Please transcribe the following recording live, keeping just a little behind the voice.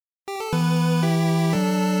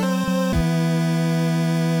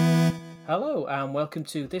Hello, and welcome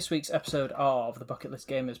to this week's episode of the Bucket List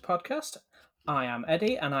Gamers podcast. I am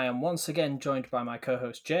Eddie, and I am once again joined by my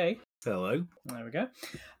co-host Jay. Hello. There we go.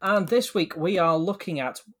 And this week we are looking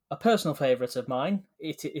at a personal favourite of mine.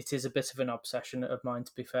 It is a bit of an obsession of mine,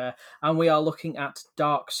 to be fair. And we are looking at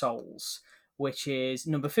Dark Souls, which is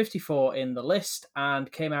number 54 in the list and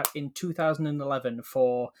came out in 2011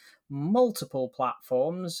 for multiple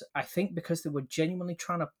platforms. I think because they were genuinely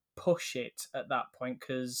trying to push it at that point,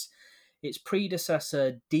 because its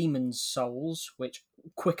predecessor, Demon's Souls, which,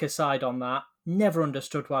 quick aside on that, never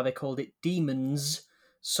understood why they called it Demon's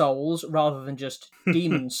Souls rather than just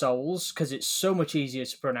Demon Souls, because it's so much easier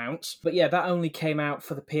to pronounce. But yeah, that only came out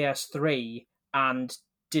for the PS3 and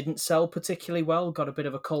didn't sell particularly well, got a bit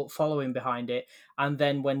of a cult following behind it. And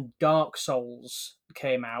then when Dark Souls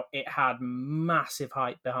came out, it had massive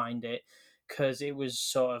hype behind it, because it was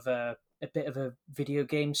sort of a bit of a video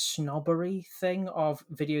game snobbery thing of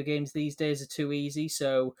video games these days are too easy,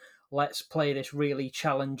 so let's play this really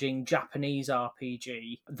challenging Japanese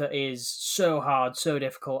RPG that is so hard, so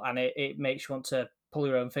difficult, and it makes you want to pull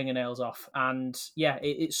your own fingernails off. And yeah,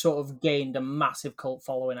 it sort of gained a massive cult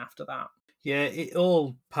following after that. Yeah, it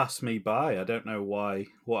all passed me by. I don't know why,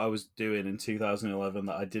 what I was doing in 2011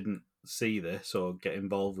 that I didn't see this or get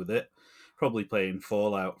involved with it. Probably playing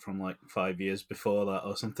Fallout from like 5 years before that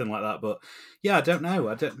or something like that. But yeah, I don't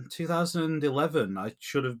know. 2011, I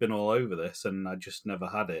should have been all over this and I just never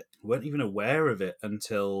had it. Weren't even aware of it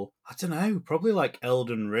until, I don't know, probably like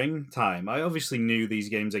Elden Ring time. I obviously knew these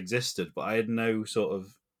games existed, but I had no sort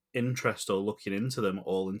of interest or looking into them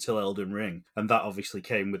all until Elden Ring. And that obviously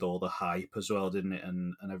came with all the hype as well, didn't it?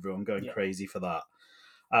 And everyone going crazy for that.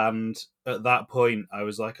 And at that point, I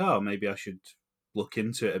was like, oh, maybe I should look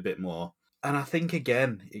into it a bit more. And I think,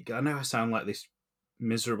 again, I know I sound like this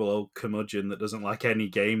miserable old curmudgeon that doesn't like any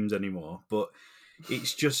games anymore, but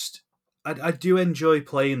it's just, I do enjoy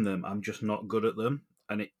playing them. I'm just not good at them.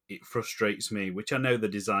 And it frustrates me, which I know they're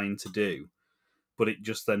designed to do. But it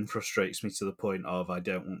just then frustrates me to the point of I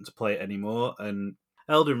don't want to play it anymore. And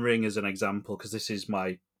Elden Ring is an example, because this is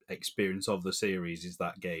my experience of the series, is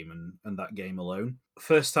that game and that game alone.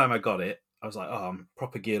 First time I got it, I was like, oh, I'm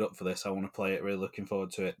proper geared up for this. I want to play it, really looking forward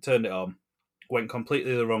to it. Turned it on, went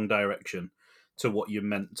completely the wrong direction to what you're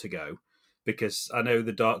meant to go. Because I know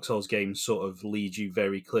the Dark Souls games sort of lead you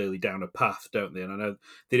very clearly down a path, don't they? And I know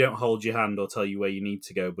they don't hold your hand or tell you where you need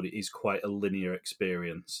to go, but it is quite a linear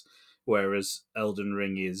experience. Whereas Elden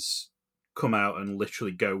Ring is come out and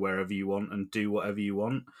literally go wherever you want and do whatever you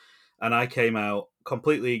want. And I came out,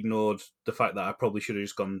 completely ignored the fact that I probably should have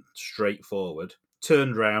just gone straight forward,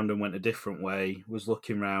 turned round and went a different way, was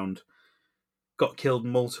looking round, got killed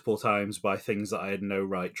multiple times by things that I had no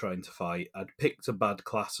right trying to fight. I'd picked a bad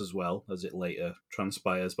class as well, as it later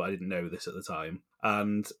transpires, but I didn't know this at the time.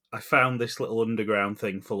 And I found this little underground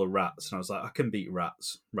thing full of rats, and I was like, I can beat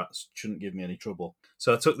rats. Rats shouldn't give me any trouble.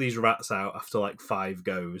 So I took these rats out after like 5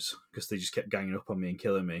 goes, because they just kept ganging up on me and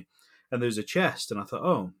killing me. And there was a chest, and I thought,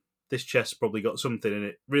 oh, this chest's probably got something in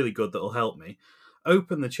it really good that'll help me.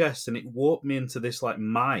 Opened the chest, and it warped me into this like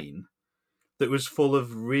mine that was full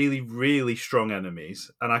of really, really strong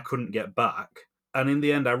enemies, and I couldn't get back. And in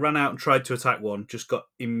the end, I ran out and tried to attack one, just got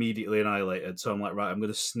immediately annihilated. So I'm like, right, I'm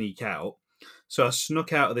going to sneak out. So I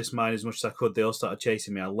snuck out of this mine as much as I could. They all started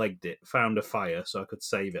chasing me. I legged it, found a fire so I could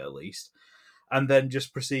save it at least, and then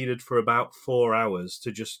just proceeded for about 4 hours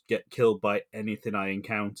to just get killed by anything I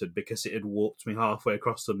encountered, because it had warped me halfway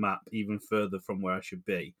across the map, even further from where I should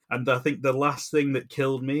be. And I think the last thing that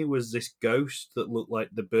killed me was this ghost that looked like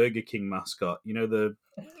the Burger King mascot. You know, the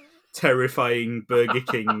terrifying Burger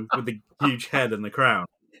King with the huge head and the crown.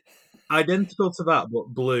 Identical to that,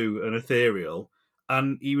 but blue and ethereal.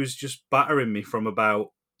 And he was just battering me from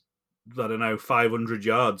about, I don't know, 500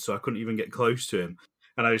 yards, so I couldn't even get close to him.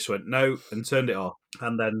 And I just went, no, and turned it off.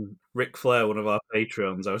 And then Ric Flair, one of our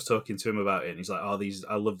Patreons, I was talking to him about it, and he's like, oh,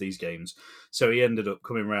 I love these games. So he ended up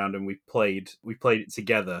coming around, and we played it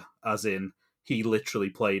together, as in, he literally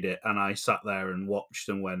played it, and I sat there and watched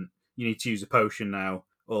and went, you need to use a potion now,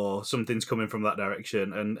 or something's coming from that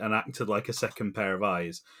direction, and acted like a second pair of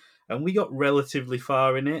eyes. And we got relatively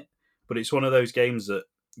far in it, but it's one of those games that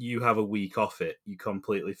you have a week off it, you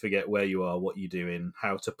completely forget where you are, what you're doing,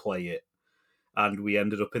 how to play it. And we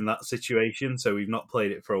ended up in that situation, so we've not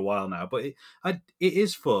played it for a while now. But it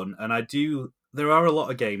is fun, and there are a lot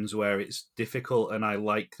of games where it's difficult, and I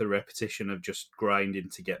like the repetition of just grinding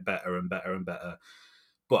to get better and better and better.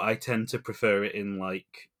 But I tend to prefer it in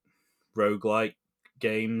like roguelike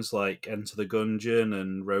games like Enter the Gungeon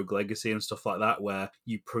and Rogue Legacy and stuff like that, where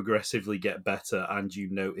you progressively get better and you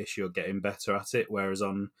notice you're getting better at it. Whereas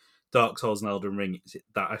on Dark Souls and Elden Ring,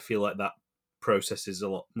 that I feel like that process is a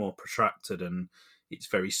lot more protracted and it's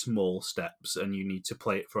very small steps, and you need to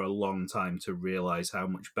play it for a long time to realise how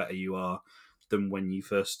much better you are than when you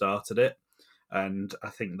first started it. And I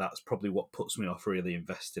think that's probably what puts me off really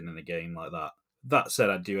investing in a game like that. That said,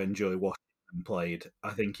 I do enjoy watching them played.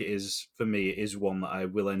 I think it is, for me, it is one that I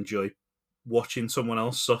will enjoy watching someone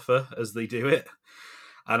else suffer as they do it.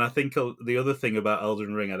 And I think the other thing about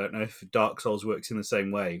Elden Ring, I don't know if Dark Souls works in the same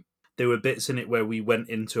way. There were bits in it where we went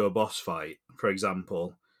into a boss fight, for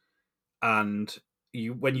example, and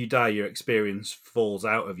when you die, your experience falls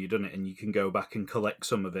out of you, doesn't it? And you can go back and collect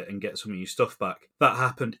some of it and get some of your stuff back. That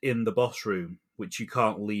happened in the boss room, which you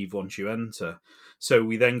can't leave once you enter. So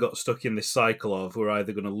we then got stuck in this cycle of we're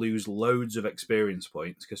either going to lose loads of experience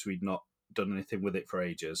points because we'd not done anything with it for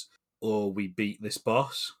ages, or we beat this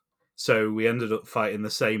boss. So we ended up fighting the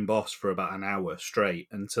same boss for about an hour straight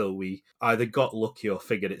until we either got lucky or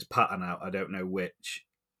figured its pattern out, I don't know which,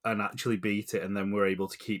 and actually beat it, and then we're able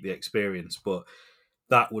to keep the experience. But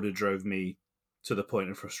that would have drove me to the point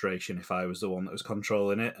of frustration if I was the one that was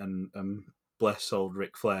controlling it. And bless old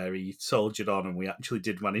Ric Flair, he soldiered on, and we actually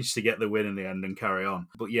did manage to get the win in the end and carry on.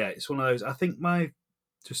 But yeah, it's one of those, I think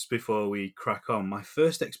just before we crack on, my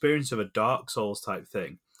first experience of a Dark Souls type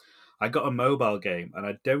thing, I got a mobile game, and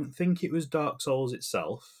I don't think it was Dark Souls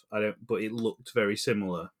itself, but it looked very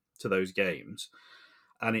similar to those games.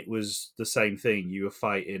 And it was the same thing. You were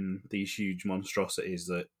fighting these huge monstrosities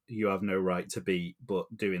that you have no right to beat,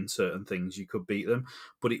 but doing certain things you could beat them.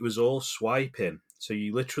 But it was all swiping. So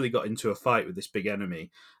you literally got into a fight with this big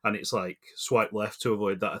enemy, and it's like swipe left to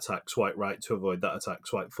avoid that attack, swipe right to avoid that attack,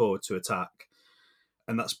 swipe forward to attack.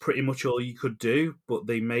 And that's pretty much all you could do, but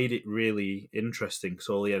they made it really interesting because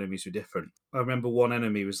all the enemies were different. I remember one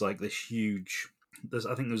enemy was like this huge...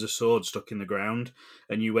 I think there's a sword stuck in the ground,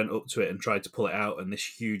 and you went up to it and tried to pull it out, and this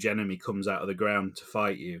huge enemy comes out of the ground to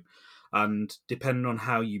fight you. And depending on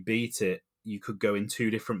how you beat it, you could go in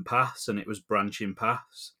two different paths, and it was branching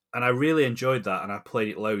paths. And I really enjoyed that, and I played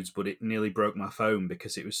it loads, but it nearly broke my phone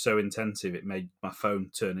because it was so intensive. It made my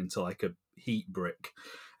phone turn into like a heat brick.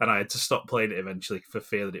 And I had to stop playing it eventually for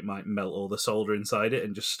fear that it might melt all the solder inside it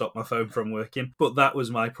and just stop my phone from working. But that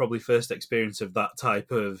was my probably first experience of that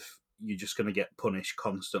type of you're just going to get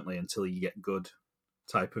constantly until you get good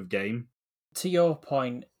type of game. To your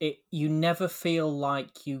point, you never feel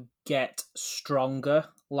like you get stronger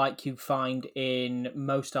like you find in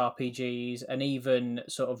most RPGs and even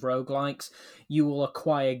sort of roguelikes. You will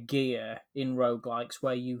acquire gear in roguelikes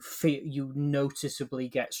where you feel you noticeably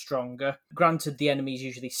get stronger. Granted, the enemies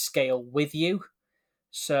usually scale with you,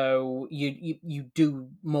 so you do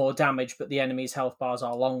more damage, but the enemy's health bars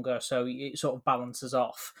are longer, so it sort of balances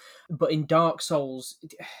off. But in Dark Souls,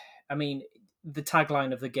 I mean, the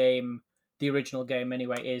tagline of the game, the original game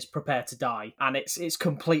anyway, is prepare to die, and it's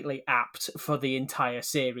completely apt for the entire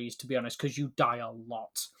series, to be honest, because you die a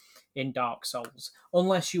lot in Dark Souls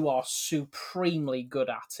unless you are supremely good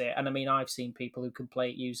at it. And I mean, I've seen people who can play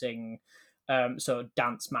it using sort of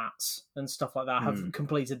dance mats and stuff like that, have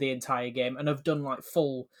completed the entire game and have done like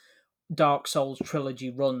full Dark Souls trilogy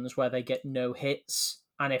runs where they get no hits.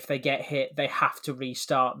 And if they get hit, they have to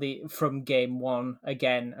restart from game one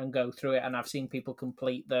again and go through it. And I've seen people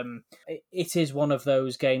complete them. It is one of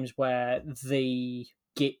those games where the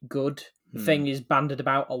get good thing is bandied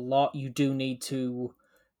about a lot. You do need to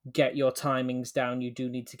get your timings down. You do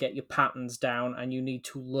need to get your patterns down, and you need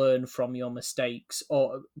to learn from your mistakes,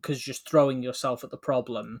 or because just throwing yourself at the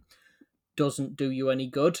problem doesn't do you any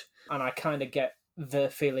good. And I kind of get the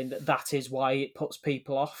feeling that is why it puts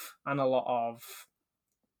people off. And a lot of...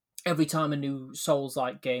 every time a new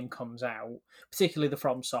Souls-like game comes out, particularly the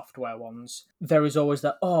From Software ones, there is always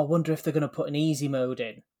that, I wonder if they're going to put an easy mode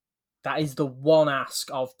in. That is the one ask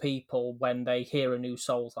of people when they hear a new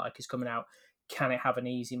Souls-like is coming out. Can it have an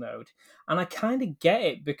easy mode? And I kind of get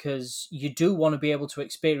it, because you do want to be able to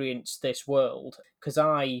experience this world. Because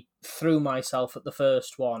I threw myself at the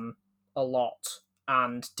first one a lot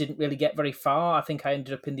and didn't really get very far. I think I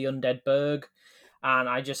ended up in the Undead Burg, and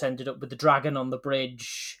I just ended up with the dragon on the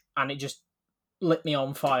bridge, and it just lit me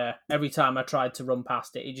on fire. Every time I tried to run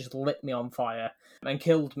past it, it just lit me on fire and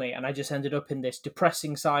killed me, and I just ended up in this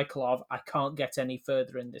depressing cycle of I can't get any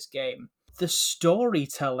further in this game. The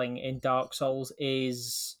storytelling in Dark Souls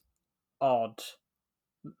is odd,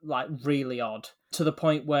 like really odd, to the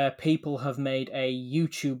point where people have made a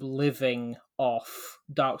YouTube living off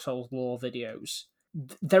Dark Souls lore videos.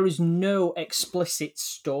 There is no explicit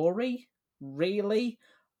story, really,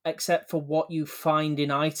 except for what you find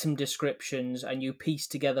in item descriptions, and you piece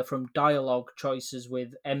together from dialogue choices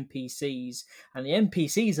with NPCs, and the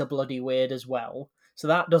NPCs are bloody weird as well, so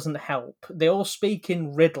that doesn't help. They all speak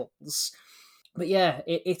in riddles, But yeah,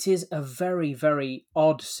 it is a very, very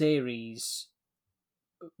odd series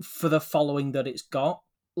for the following that it's got.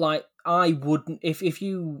 Like, I wouldn't, if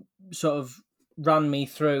you sort of ran me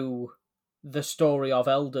through the story of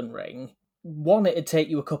Elden Ring, one, it'd take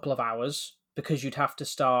you a couple of hours because you'd have to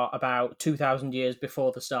start about 2,000 years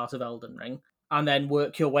before the start of Elden Ring and then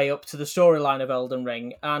work your way up to the storyline of Elden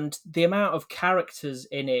Ring. And the amount of characters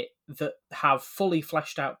in it that have fully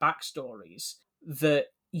fleshed out backstories that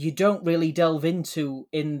you don't really delve into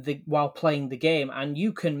while playing the game, and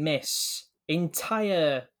you can miss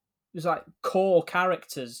entire core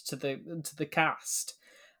characters to the cast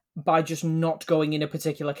by just not going in a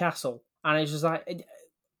particular castle. And it's just like,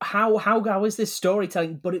 how is this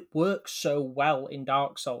storytelling? But it works so well in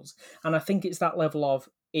Dark Souls, and I think it's that level of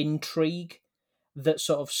intrigue that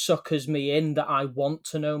sort of suckers me in, that I want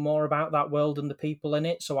to know more about that world and the people in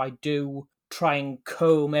it. So I do try and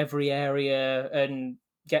comb every area and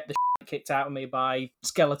get the shit kicked out of me by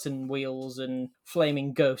skeleton wheels and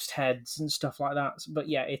flaming ghost heads and stuff like that. But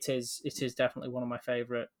yeah, it is definitely one of my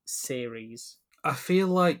favourite series. I feel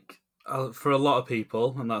like for a lot of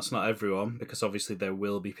people, and that's not everyone, because obviously there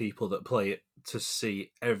will be people that play it to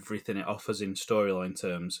see everything it offers in storyline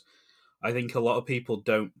terms. I think a lot of people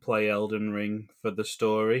don't play Elden Ring for the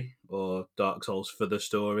story or Dark Souls for the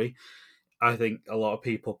story. I think a lot of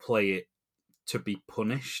people play it to be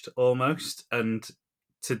punished almost, and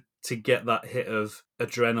to get that hit of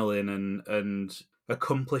adrenaline and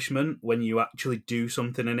accomplishment when you actually do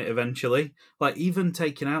something in it eventually. Like even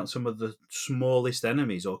taking out some of the smallest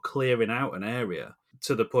enemies or clearing out an area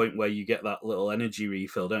to the point where you get that little energy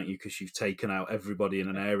refill, don't you? Because you've taken out everybody in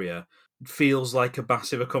an area. Feels like a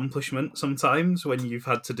massive accomplishment sometimes when you've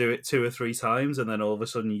had to do it 2 or 3 times and then all of a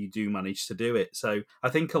sudden you do manage to do it. So I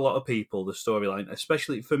think a lot of people, the storyline,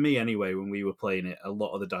 especially for me anyway, when we were playing it, a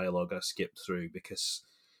lot of the dialogue I skipped through because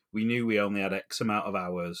we knew we only had X amount of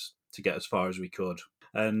hours to get as far as we could.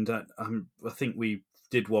 And I think we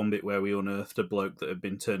did one bit where we unearthed a bloke that had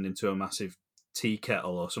been turned into a massive tea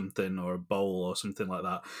kettle or something, or a bowl or something like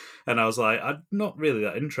that. And I was like, I'm not really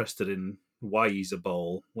that interested in why he's a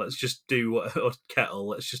bowl. Let's just do or kettle.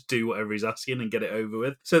 Let's just do whatever he's asking and get it over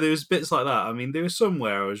with. So there was bits like that. I mean, there was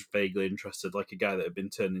somewhere I was vaguely interested, like a guy that had been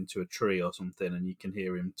turned into a tree or something, and you can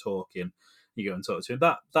hear him talking. You go and talk to him.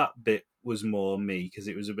 That bit was more me because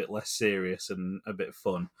it was a bit less serious and a bit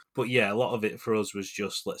fun. But yeah, a lot of it for us was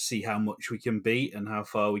just let's see how much we can beat and how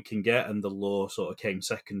far we can get, and the lore sort of came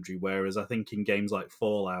secondary. Whereas I think in games like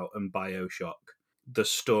Fallout and BioShock, the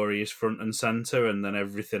story is front and center, and then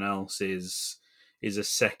everything else is a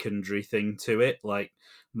secondary thing to it. Like,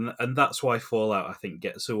 and that's why Fallout I think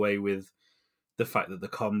gets away with the fact that the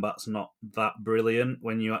combat's not that brilliant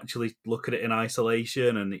when you actually look at it in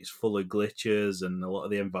isolation, and it's full of glitches and a lot of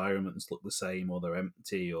the environments look the same or they're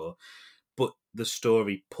empty, or but the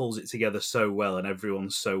story pulls it together so well and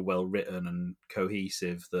everyone's so well written and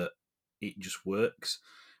cohesive that it just works.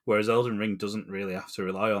 Whereas Elden Ring doesn't really have to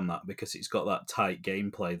rely on that because it's got that tight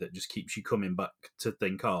gameplay that just keeps you coming back to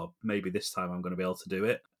think, oh, maybe this time I'm going to be able to do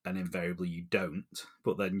it. And invariably you don't.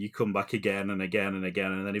 But then you come back again and again and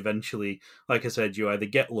again. And then eventually, like I said, you either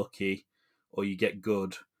get lucky or you get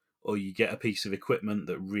good or you get a piece of equipment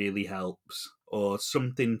that really helps or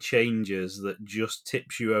something changes that just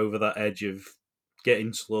tips you over that edge of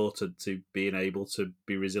getting slaughtered to being able to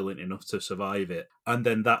be resilient enough to survive it. And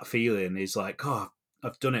then that feeling is like, oh,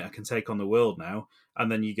 I've done it, I can take on the world now.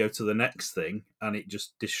 And then you go to the next thing and it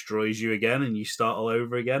just destroys you again and you start all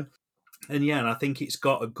over again. And yeah, and I think it's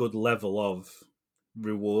got a good level of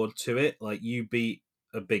reward to it. Like you beat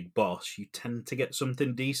a big boss, you tend to get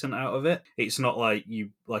something decent out of it. It's not like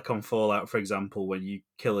like on Fallout, for example, when you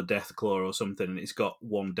kill a Deathclaw or something and it's got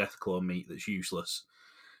one Deathclaw meat that's useless.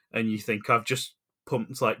 And you think, I've just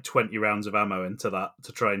pumped like 20 rounds of ammo into that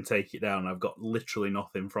to try and take it down. I've got literally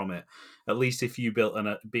nothing from it. At least if you beat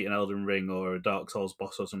an Elden Ring or a Dark Souls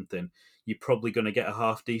boss or something, you're probably going to get a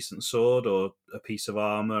half decent sword or a piece of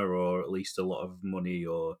armor or at least a lot of money.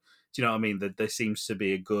 Or do you know what I mean? There seems to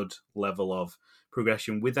be a good level of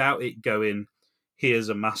progression without it going, here's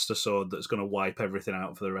a master sword that's going to wipe everything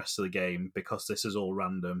out for the rest of the game because this is all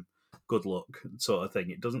random. Good luck, sort of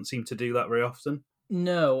thing. It doesn't seem to do that very often.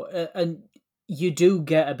 No, and you do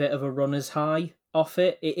get a bit of a runner's high off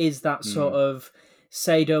it. It is that sort of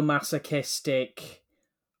sadomasochistic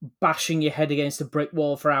bashing your head against a brick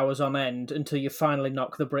wall for hours on end until you finally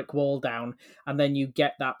knock the brick wall down, and then you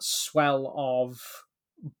get that swell of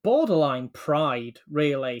borderline pride,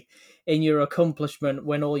 really, in your accomplishment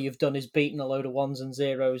when all you've done is beaten a load of ones and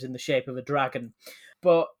zeros in the shape of a dragon.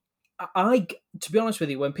 But to be honest with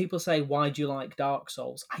you, when people say, why do you like Dark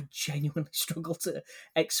Souls? I genuinely struggle to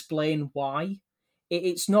explain why.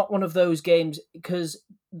 It's not one of those games, because,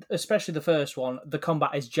 especially the first one, the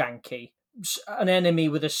combat is janky. An enemy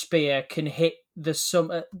with a spear can hit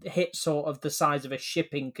hit sort of the size of a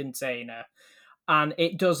shipping container, and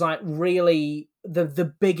it does like really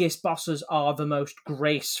the biggest bosses are the most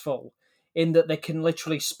graceful in that they can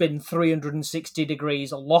literally spin 360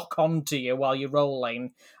 degrees, lock onto you while you're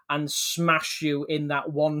rolling, and smash you in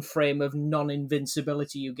that one frame of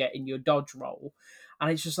non-invincibility you get in your dodge roll. And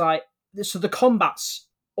it's just like, so the combat's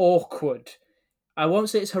awkward. I won't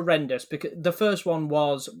say it's horrendous, because the first one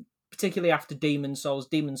was, particularly after Demon Souls,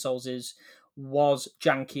 was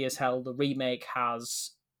janky as hell. The remake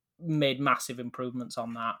has made massive improvements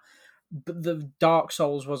on that. But the Dark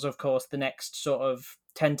Souls was, of course, the next sort of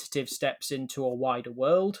tentative steps into a wider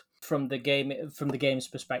world from the game's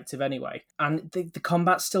perspective anyway. And the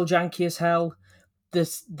combat's still janky as hell.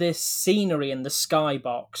 This scenery in the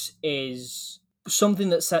skybox is something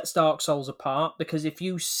that sets Dark Souls apart, because if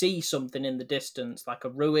you see something in the distance, like a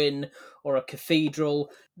ruin or a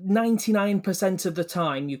cathedral, 99% of the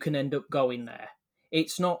time you can end up going there.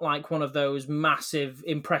 It's not like one of those massive,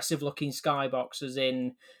 impressive-looking skyboxes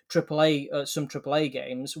in some AAA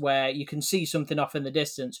games where you can see something off in the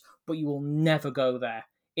distance, but you will never go there.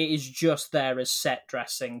 It is just there as set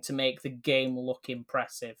dressing to make the game look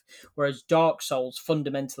impressive. Whereas Dark Souls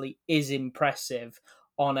fundamentally is impressive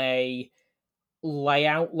on a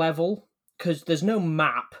layout level, because there's no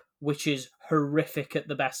map, which is horrific at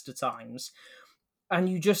the best of times. And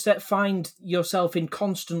you just find yourself in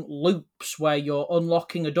constant loops where you're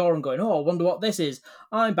unlocking a door and going, oh, I wonder what this is.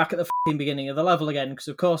 I'm back at the beginning of the level again, because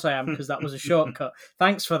of course I am, because that was a shortcut.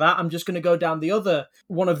 Thanks for that. I'm just going to go down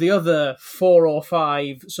one of the other 4 or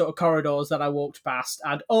 5 sort of corridors that I walked past,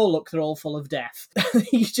 and oh, look, they're all full of death.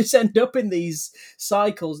 You just end up in these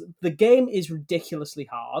cycles. The game is ridiculously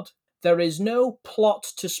hard. There is no plot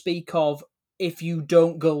to speak of if you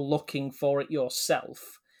don't go looking for it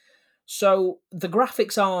yourself. So the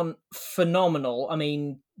graphics aren't phenomenal. I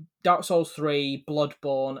mean, Dark Souls 3,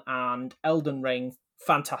 Bloodborne, and Elden Ring,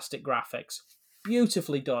 fantastic graphics.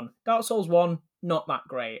 Beautifully done. Dark Souls 1, not that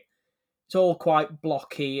great. It's all quite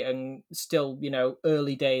blocky and still,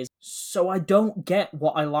 early days. So I don't get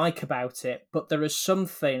what I like about it, but there is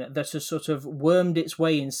something that has sort of wormed its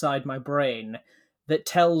way inside my brain that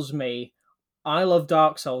tells me I love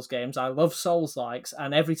Dark Souls games, I love Souls-likes,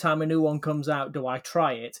 and every time a new one comes out, do I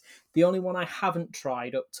try it? The only one I haven't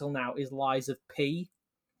tried up till now is Lies of P,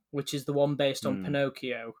 which is the one based on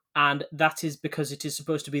Pinocchio. And that is because it is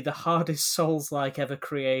supposed to be the hardest Souls-like ever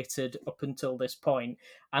created up until this point.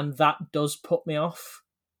 And that does put me off,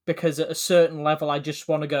 because at a certain level, I just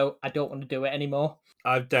want to go, I don't want to do it anymore.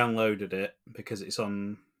 I've downloaded it because it's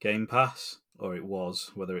on Game Pass. Or it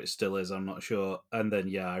was, whether it still is, I'm not sure. And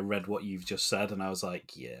then, I read what you've just said, and I was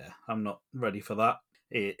like, I'm not ready for that.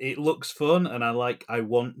 It looks fun, and I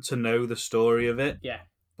want to know the story of it. Yeah.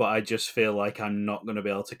 But I just feel like I'm not going to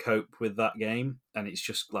be able to cope with that game. And it's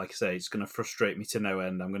just, like I say, it's going to frustrate me to no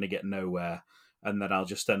end. I'm going to get nowhere. And then I'll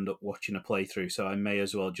just end up watching a playthrough. So I may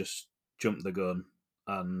as well just jump the gun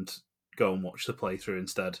and go and watch the playthrough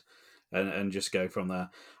instead. And just go from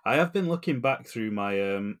there. I have been looking back through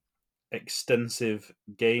my extensive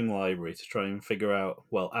game library to try and figure out,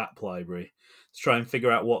 app library, to try and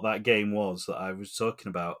figure out what that game was that I was talking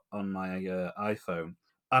about on my iPhone.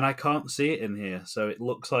 And I can't see it in here. So it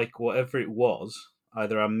looks like whatever it was,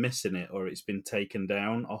 either I'm missing it or it's been taken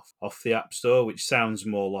down off the App Store, which sounds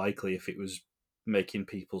more likely if it was making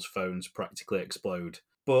people's phones practically explode.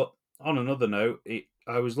 But on another note,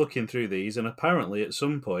 I was looking through these, and apparently at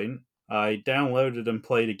some point I downloaded and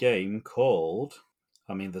played a game called...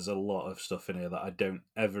 there's a lot of stuff in here that I don't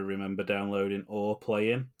ever remember downloading or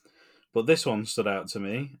playing. But this one stood out to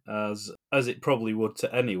me, as it probably would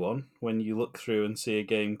to anyone, when you look through and see a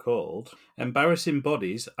game called Embarrassing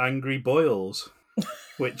Bodies, Angry Boils,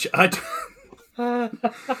 which I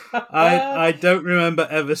don't remember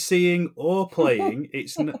ever seeing or playing.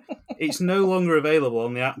 It's no longer available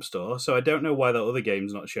on the App Store, so I don't know why that other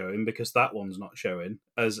game's not showing, because that one's not showing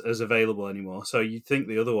as available anymore. So you'd think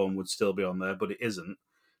the other one would still be on there, but it isn't.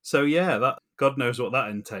 So that God knows what that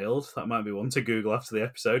entailed. That might be one to Google after the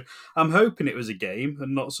episode. I'm hoping it was a game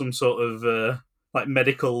and not some sort of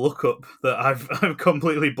medical lookup that I've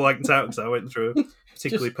completely blanked out because I went through a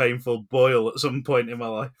particularly painful boil at some point in my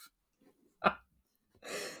life.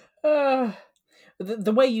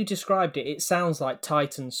 The way you described it, it sounds like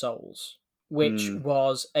Titan Souls, which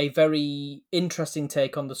was a very interesting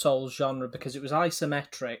take on the Souls genre, because it was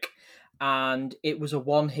isometric and it was a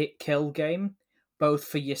one-hit kill game. both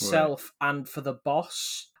for Right. yourself and for the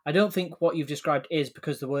boss. I don't think what you've described is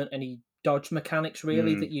because there weren't any dodge mechanics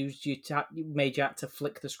really that made you have to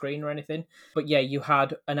flick the screen or anything. But yeah, you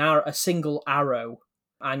had a single arrow,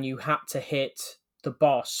 and you had to hit the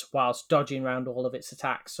boss whilst dodging around all of its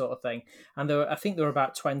attacks, sort of thing. And I think there were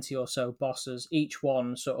about 20 or so bosses, each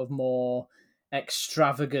one sort of more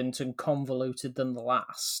extravagant and convoluted than the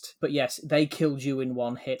last. But yes, they killed you in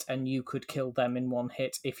one hit, and you could kill them in one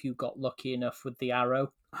hit if you got lucky enough with the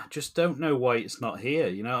arrow. I just don't know why it's not here.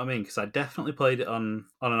 You know what I mean? Because I definitely played it on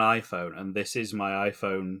an iPhone, and this is my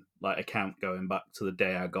iPhone like account going back to the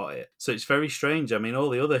day I got it. So it's very strange. I mean, all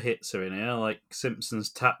the other hits are in here, like Simpsons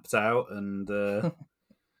Tapped Out, and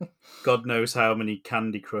God knows how many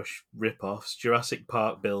Candy Crush rip-offs. Jurassic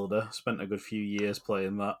Park Builder. Spent a good few years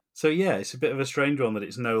playing that. So yeah, it's a bit of a strange one that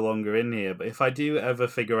it's no longer in here. But if I do ever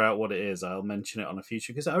figure out what it is, I'll mention it on a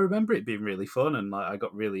future, because I remember it being really fun, and like I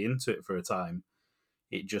got really into it for a time.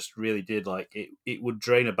 It just really did, like, it would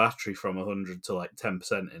drain a battery from 100 to like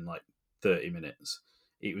 10% in like 30 minutes.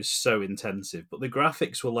 It was so intensive, but the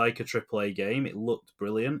graphics were like a AAA game. It looked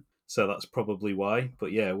brilliant, so that's probably why.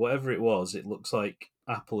 But yeah, whatever it was, it looks like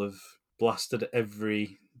Apple have blasted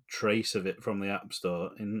every trace of it from the App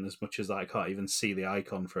Store, in as much as I can't even see the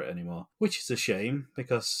icon for it anymore, which is a shame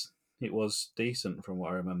because it was decent from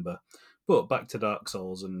what I remember. But back to Dark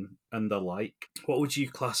Souls and the like. What would you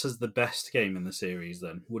class as the best game in the series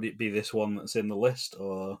then? Would it be this one that's in the list,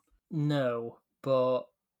 or No, but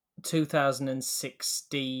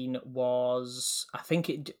 2016 was, I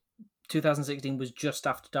think 2016 was just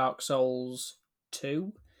after Dark Souls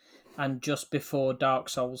 2 and just before Dark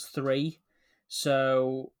Souls 3.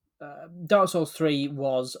 So Dark Souls 3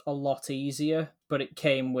 was a lot easier, but it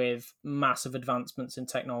came with massive advancements in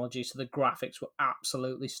technology, so the graphics were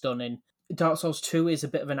absolutely stunning. Dark Souls 2 is a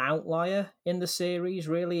bit of an outlier in the series,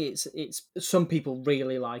 really. It's some people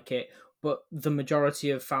really like it, but the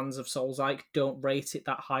majority of fans of Souls-like don't rate it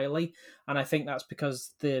that highly, and I think that's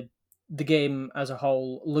because the game as a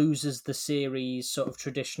whole loses the series' sort of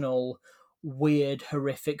traditional weird,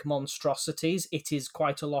 horrific monstrosities. It is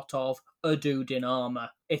quite a lot of a dude in armor.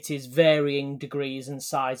 It is varying degrees and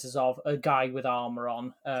sizes of a guy with armor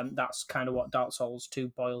on. That's kind of what Dark Souls 2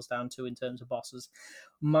 boils down to in terms of bosses.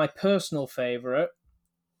 My personal favorite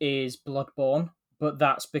is Bloodborne, but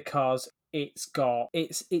that's because it's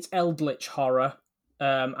eldritch horror,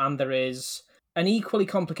 and there is an equally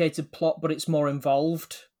complicated plot, but it's more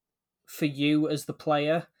involved for you as the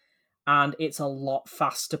player, and it's a lot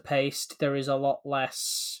faster paced. There is a lot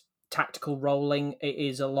less tactical rolling. It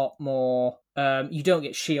is a lot more. You don't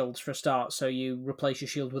get shields for a start, so you replace your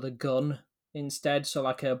shield with a gun instead, so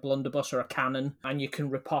like a blunderbuss or a cannon, and you can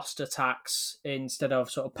riposte attacks instead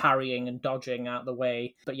of sort of parrying and dodging out the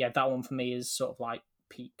way. But yeah, that one for me is sort of like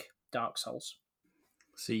peak Dark Souls.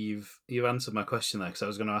 see, you've answered my question there, because I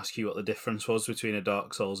was going to ask you what the difference was between a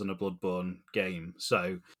Dark Souls and a Bloodborne game.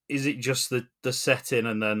 So is it just the setting,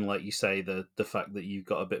 and then, like you say, the fact that you've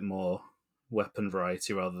got a bit more weapon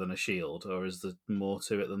variety rather than a shield, or is there more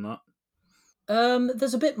to it than that?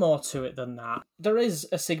 There's a bit more to it than that. There is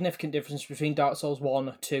a significant difference between Dark Souls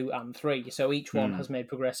 1, 2, and 3, so each one has made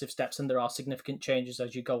progressive steps and there are significant changes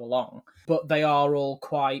as you go along. But they are all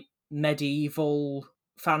quite medieval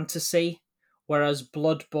fantasy, whereas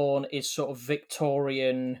Bloodborne is sort of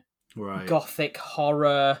Victorian, Right. gothic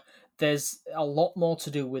horror. There's a lot more to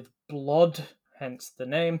do with blood, hence the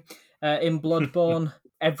name. In Bloodborne,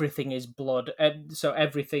 everything is blood. So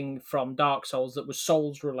everything from Dark Souls that was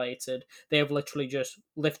Souls related, they have literally just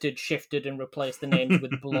lifted, shifted, and replaced the names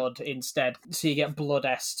with blood instead. So you get blood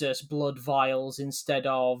Estus, blood vials instead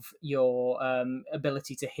of your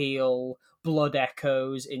ability to heal, blood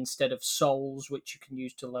echoes instead of souls, which you can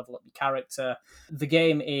use to level up your character. The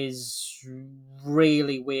game is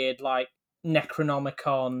really weird, like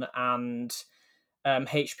Necronomicon and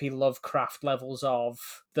H.P. Lovecraft levels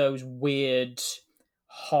of those weird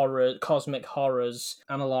horror, cosmic horrors,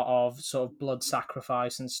 and a lot of sort of blood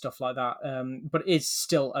sacrifice and stuff like that. But it's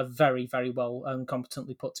still a very, very well and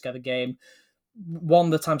competently put together game.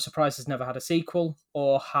 One that I'm surprised has never had a sequel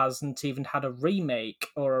or hasn't even had a remake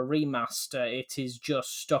or a remaster. It is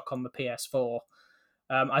just stuck on the PS4.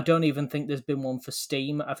 I don't even think there's been one for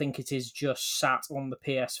Steam. I think it is just sat on the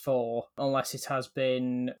PS4, unless it has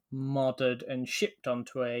been modded and shipped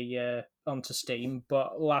onto Steam.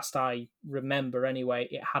 But last I remember, anyway,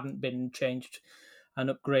 it hadn't been changed and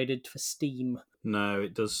upgraded for Steam. No,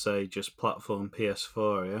 it does say just platform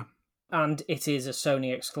PS4, yeah. And it is a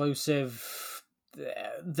Sony exclusive.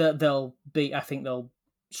 I think they'll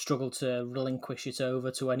struggle to relinquish it over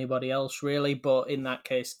to anybody else, really. But in that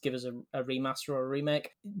case, give us a remaster or a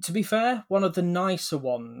remake. To be fair, one of the nicer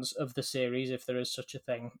ones of the series, if there is such a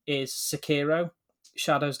thing, is Sekiro,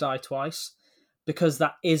 Shadows Die Twice, because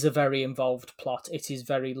that is a very involved plot. It is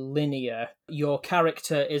very linear. Your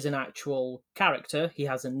character is an actual character. He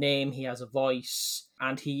has a name, he has a voice,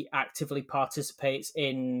 and he actively participates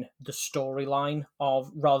in the storyline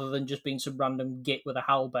of, rather than just being some random git with a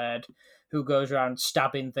halberd who goes around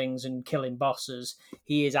stabbing things and killing bosses.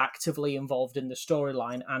 He is actively involved in the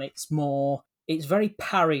storyline, and it's very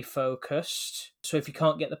parry focused. So if you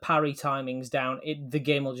can't get the parry timings down, the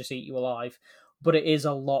game will just eat you alive. But it is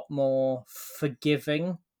a lot more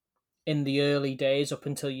forgiving in the early days up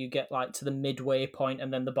until you get like to the midway point,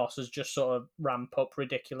 and then the bosses just sort of ramp up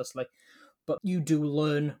ridiculously. But you do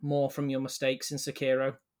learn more from your mistakes in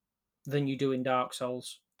Sekiro than you do in Dark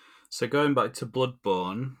Souls. So going back to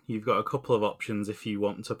Bloodborne, you've got a couple of options if you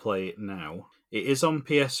want to play it now. It is on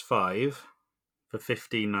PS5 for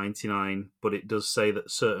 $15.99, but it does say that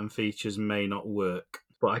certain features may not work.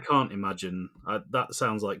 But I can't imagine. That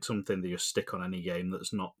sounds like something that you stick on any game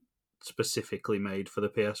that's not specifically made for the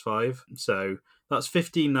PS5. So that's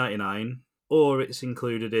 $15.99, or it's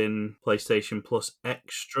included in PlayStation Plus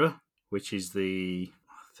Extra, which is I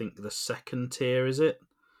think the second tier, is it?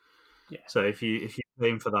 Yeah. So if you're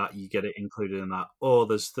paying for that, you get it included in that. Or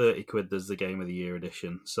there's 30 quid, there's the Game of the Year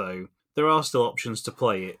edition. So there are still options to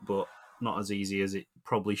play it, but not as easy as it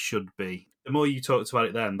probably should be. The more you talked about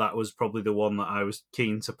it then, that was probably the one that I was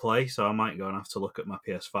keen to play, so I might go and have to look at my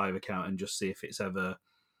PS5 account and just see if it's ever...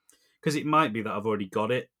 Because it might be that I've already got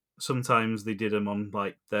it. Sometimes they did them on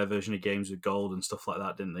like their version of Games with Gold and stuff like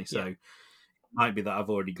that, didn't they? So it might be that I've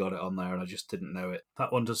already got it on there and I just didn't know it.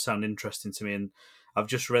 That one does sound interesting to me, and I've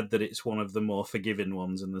just read that it's one of the more forgiving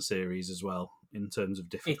ones in the series as well, in terms of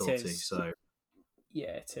difficulty. It is. So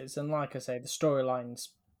yeah, it is. And like I say, the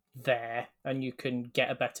storyline's there and you can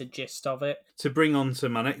get a better gist of it. To bring on to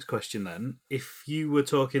my next question then, if you were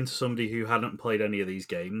talking to somebody who hadn't played any of these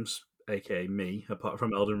games, aka me, apart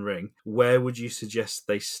from Elden Ring, where would you suggest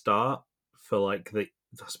they start for like I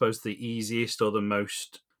suppose the easiest or the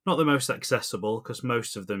most, not the most accessible, because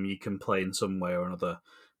most of them you can play in some way or another,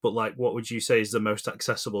 but like what would you say is the most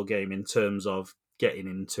accessible game in terms of getting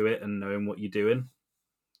into it and knowing what you're doing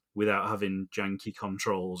without having janky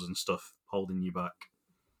controls and stuff holding you back?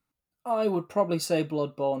 I would probably say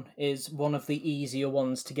Bloodborne is one of the easier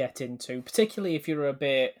ones to get into, particularly if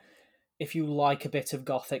you like a bit of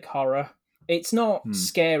gothic horror. It's not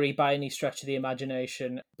scary by any stretch of the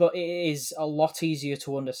imagination, but it is a lot easier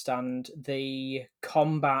to understand. The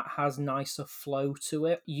combat has nicer flow to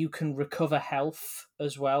it. You can recover health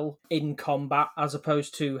as well in combat, as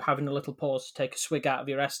opposed to having a little pause to take a swig out of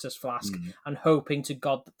your Estus flask and hoping to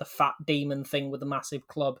God that the fat demon thing with the massive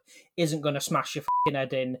club isn't going to smash your f***ing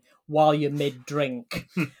head in while you're mid-drink.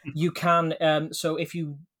 You can, so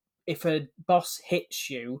if a boss hits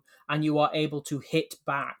you and you are able to hit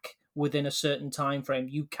back within a certain time frame,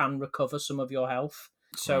 you can recover some of your health.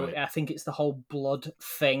 So right. I think it's the whole blood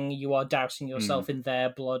thing. You are dousing yourself in their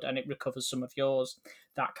blood and it recovers some of yours,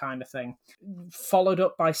 that kind of thing. Followed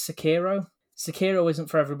up by Sekiro. Sekiro isn't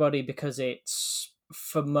for everybody because it's,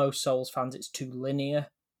 for most Souls fans, it's too linear.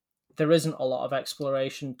 There isn't a lot of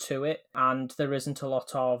exploration to it, and there isn't a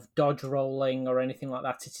lot of dodge rolling or anything like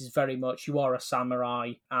that. It is very much, you are a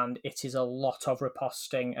samurai, and it is a lot of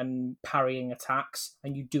riposting and parrying attacks,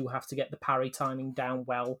 and you do have to get the parry timing down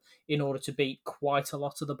well in order to beat quite a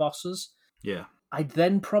lot of the bosses. Yeah. I'd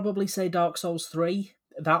then probably say Dark Souls 3.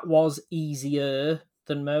 That was easier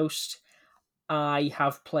than most. I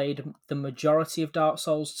have played the majority of Dark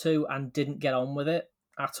Souls 2 and didn't get on with it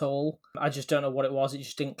at all. I just don't know what it was. It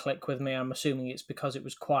just didn't click with me. I'm assuming it's because it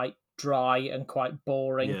was quite dry and quite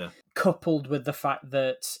boring, coupled with the fact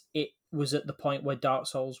that it was at the point where Dark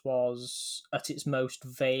Souls was at its most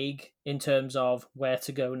vague in terms of where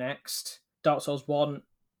to go next. Dark Souls 1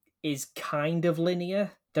 is kind of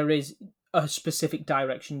linear. There is a specific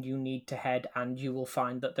direction you need to head, and you will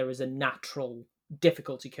find that there is a natural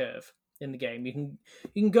difficulty curve in the game. You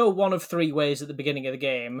can go one of three ways at the beginning of the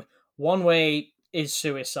game. One way is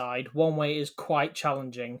suicide, one way is quite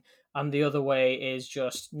challenging, and the other way is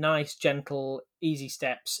just nice, gentle, easy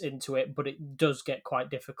steps into it, but it does get quite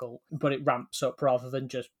difficult, but it ramps up rather than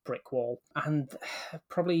just brick wall. And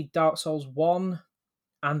probably Dark Souls 1,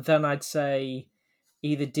 and then I'd say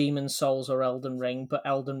either Demon's Souls or Elden Ring, but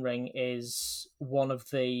Elden Ring is one of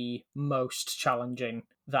the most challenging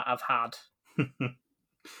that I've had.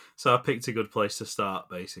 So I picked a good place to start,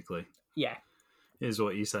 basically. Yeah. Is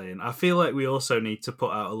what you're saying. I feel like we also need to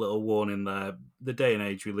put out a little warning there. The day and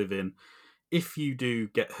age we live in, if you do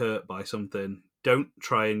get hurt by something, don't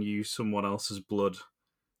try and use someone else's blood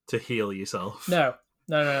to heal yourself. No.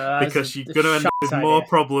 Because you're going to end up with more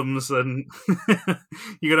problems than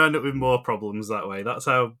you're going to end up with more problems that way. That's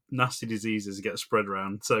how nasty diseases get spread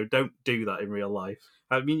around. So don't do that in real life.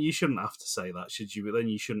 I mean, you shouldn't have to say that, should you? But then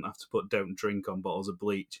you shouldn't have to put "don't drink" on bottles of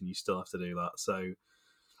bleach, and you still have to do that. So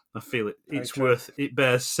I feel it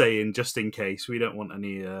bears saying just in case. We don't want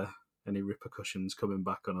any repercussions coming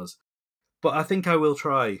back on us. But I think I will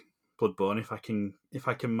try Bloodborne if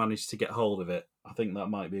I can manage to get hold of it. I think that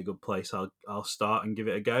might be a good place. I'll start and give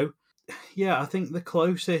it a go. Yeah, I think the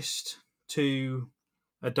closest to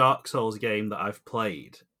a Dark Souls game that I've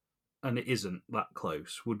played, and it isn't that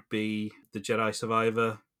close, would be the Jedi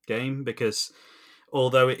Survivor game, because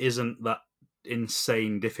although it isn't that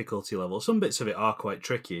insane difficulty level, some bits of it are quite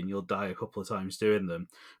tricky and you'll die a couple of times doing them,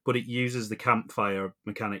 but it uses the campfire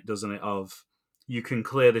mechanic, doesn't it, of you can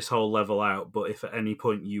clear this whole level out, but if at any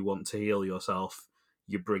point you want to heal yourself,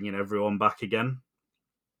 you're bringing everyone back again.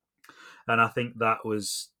 And I think that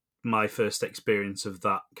was my first experience of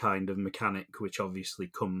that kind of mechanic, which obviously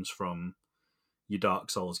comes from your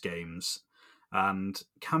Dark Souls games and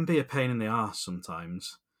can be a pain in the arse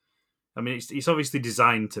sometimes. I mean, it's obviously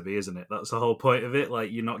designed to be, isn't it? That's the whole point of it.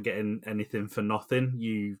 Like, you're not getting anything for nothing.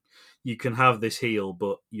 You can have this heal,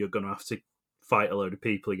 but you're going to have to fight a load of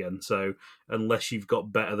people again. So unless you've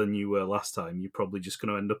got better than you were last time, you're probably just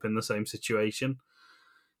going to end up in the same situation.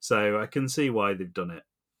 So I can see why they've done it.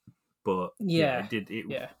 But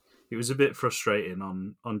it was a bit frustrating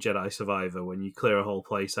on Jedi Survivor when you clear a whole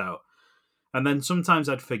place out. And then sometimes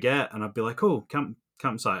I'd forget and I'd be like, oh,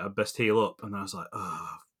 campsite, I'd best heal up. And then I was like,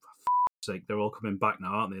 oh, for sake, they're all coming back now,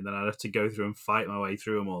 aren't they? And then I'd have to go through and fight my way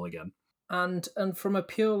through them all again. And from a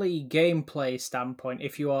purely gameplay standpoint,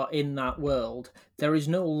 if you are in that world, there is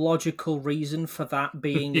no logical reason for that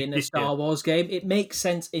being in a Star Wars game. It makes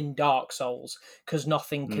sense in Dark Souls, because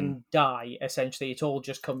nothing can die, essentially. It all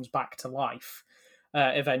just comes back to life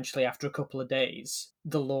eventually after a couple of days.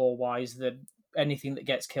 The lore-wise, anything that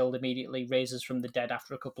gets killed immediately raises from the dead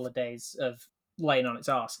after a couple of days of laying on its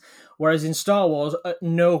arse. Whereas in Star Wars, at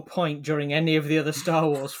no point during any of the other Star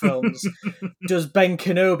Wars films does Ben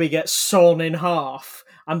Kenobi get sawn in half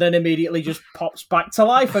and then immediately just pops back to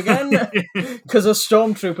life again because a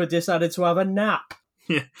stormtrooper decided to have a nap.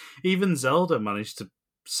 Yeah, even Zelda managed to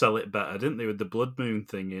sell it better, didn't they, with the Blood Moon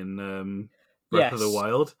thing in Breath of the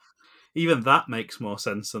Wild? Even that makes more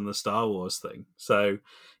sense than the Star Wars thing. So,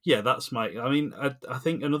 yeah, that's I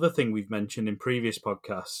think another thing we've mentioned in previous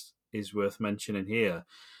podcasts is worth mentioning here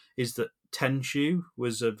is that Tenchu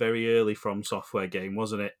was a very early From Software game,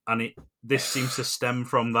 wasn't it? And this seems to stem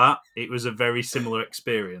from that. It was a very similar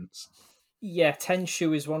experience. Yeah,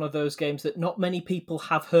 Tenchu is one of those games that not many people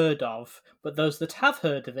have heard of, but those that have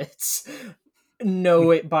heard of it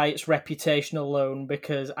know it by its reputation alone,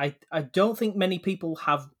 because I don't think many people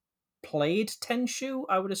have played Tenchu,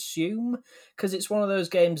 I would assume, because it's one of those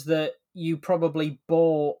games that you probably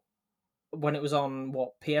bought when it was on,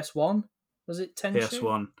 PS1? Was it Tenchu?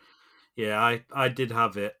 PS1. Yeah, I did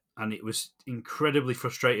have it, and it was incredibly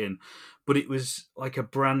frustrating, but it was like a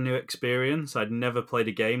brand new experience. I'd never played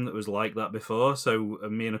a game that was like that before, so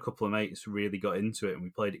me and a couple of mates really got into it, and we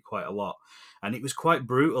played it quite a lot. And it was quite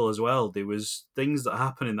brutal as well. There was things that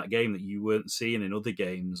happen in that game that you weren't seeing in other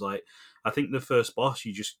games. Like, I think the first boss,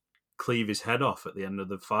 you just cleave his head off at the end of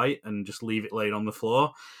the fight and just leave it laying on the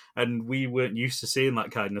floor, and we weren't used to seeing that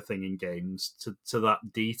kind of thing in games to that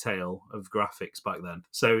detail of graphics back then,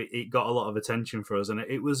 so it got a lot of attention for us. And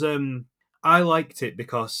it was I liked it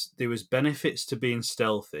because there was benefits to being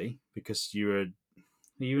stealthy, because are you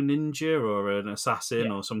a ninja or an assassin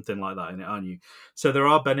or something like that in it, aren't you? So there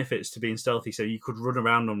are benefits to being stealthy, so you could run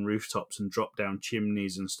around on rooftops and drop down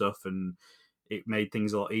chimneys and stuff, and it made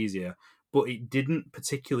things a lot easier. But it didn't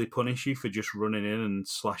particularly punish you for just running in and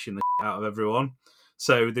slashing the shit out of everyone.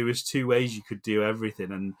 So there was two ways you could do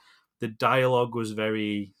everything, and the dialogue was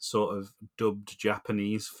very sort of dubbed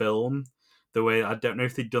Japanese film. The way, I don't know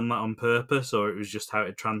if they'd done that on purpose or it was just how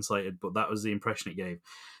it translated, but that was the impression it gave.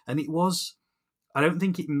 And it was, I don't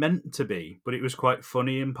think it meant to be, but it was quite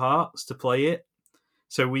funny in parts to play it.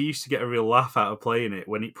 So we used to get a real laugh out of playing it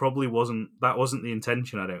when it probably wasn't the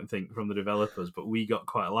intention, I don't think, from the developers, but we got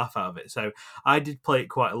quite a laugh out of it. So I did play it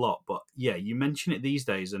quite a lot, but yeah, you mention it these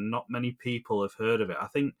days and not many people have heard of it. I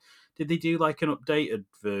think, did they do like an updated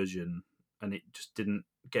version and it just didn't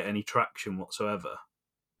get any traction whatsoever?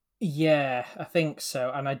 Yeah, I think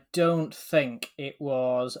so. And I don't think it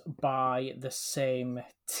was by the same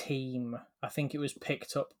team. I think it was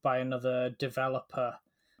picked up by another developer,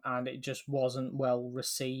 and it just wasn't well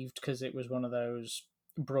received because it was one of those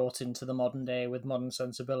brought into the modern day with modern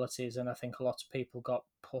sensibilities, and I think a lot of people got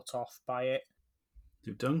put off by it.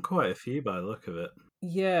 They've done quite a few by the look of it.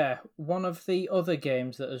 Yeah, one of the other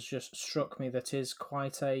games that has just struck me that is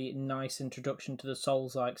quite a nice introduction to the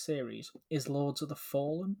Souls-like series is Lords of the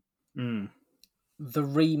Fallen. Mm. The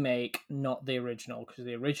remake, not the original, because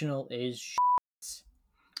the original is shit.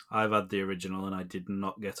 I've had the original and I did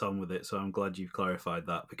not get on with it, so I'm glad you've clarified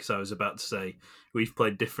that, because I was about to say we've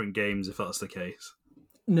played different games if that's the case.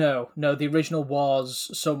 No, the original was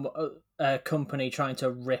some company trying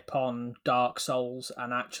to rip on Dark Souls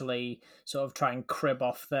and actually sort of try and crib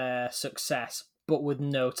off their success, but with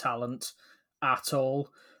no talent at all.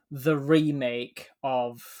 The remake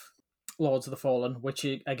of Lords of the Fallen, which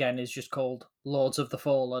again is just called Lords of the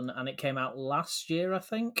Fallen, and it came out last year, I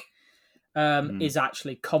think, is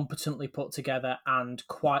actually competently put together and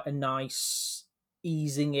quite a nice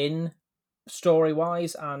easing in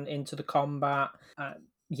story-wise and into the combat.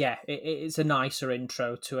 Yeah, it's a nicer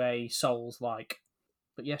intro to a Souls-like.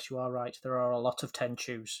 But yes, you are right. There are a lot of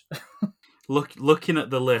Tenchus. Looking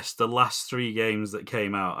at the list, the last 3 games that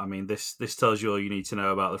came out, I mean, this tells you all you need to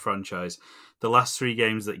know about the franchise. The last 3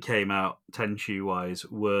 games that came out, Tenchu-wise,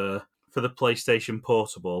 were for the PlayStation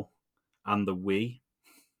Portable and the Wii.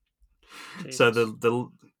 Jesus. So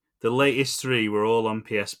the latest 3 were all on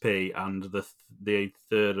PSP, and the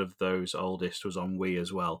third of those oldest was on Wii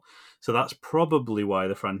as well. So that's probably why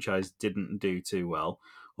the franchise didn't do too well.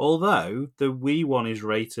 Although the Wii one is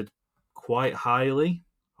rated quite highly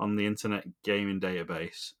on the Internet Gaming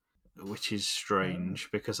Database, which is strange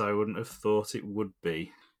because I wouldn't have thought it would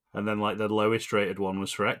be. And then like the lowest rated one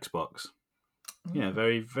was for Xbox. Yeah,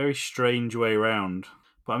 very, very strange way around.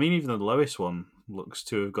 But I mean, even the lowest one looks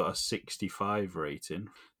to have got a 65 rating.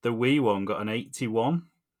 The Wii one got an 81.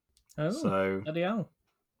 Oh, so bloody hell.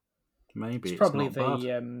 Maybe it's probably not the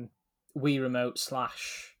bad. Wii Remote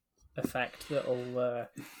 / effect that'll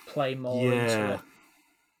play more into it.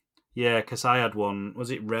 Yeah, because I had one.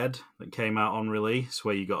 Was it Red that came out on release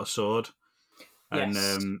where you got a sword?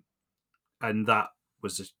 Yes. And that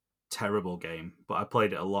was a terrible game, but I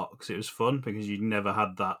played it a lot because it was fun because you never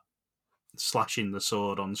had that slashing the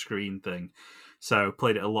sword on screen thing. So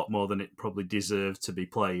played it a lot more than it probably deserved to be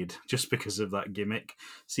played just because of that gimmick.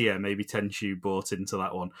 So yeah, maybe Tenchu bought into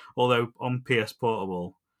that one. Although on PS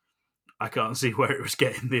Portable, I can't see where it was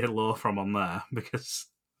getting the allure from on there because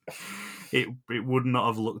it would not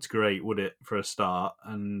have looked great, would it, for a start?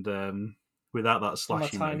 And without that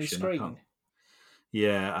slashing on a tiny motion, screen.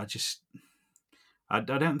 I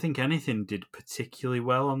don't think anything did particularly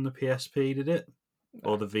well on the PSP, did it?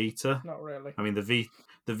 No, or the Vita? Not really. I mean, the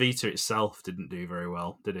Vita itself didn't do very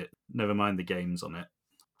well, did it? Never mind the games on it.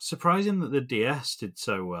 Surprising that the DS did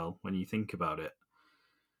so well when you think about it.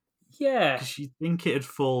 Yeah. Because you'd think it'd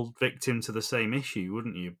fall victim to the same issue,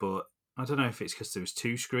 wouldn't you? But I don't know if it's because there was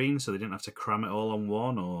 2 screens, so they didn't have to cram it all on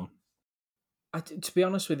one, or... To be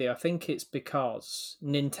honest with you, I think it's because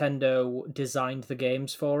Nintendo designed the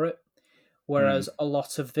games for it, whereas a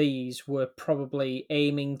lot of these were probably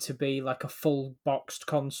aiming to be like a full boxed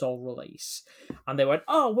console release, and they went,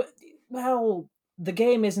 "Oh, well, the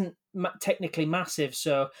game isn't technically massive,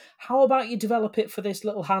 so how about you develop it for this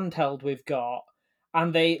little handheld we've got?"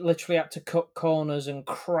 And they literally had to cut corners and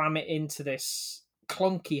cram it into this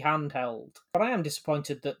clunky handheld. But I am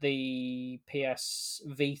disappointed that the PS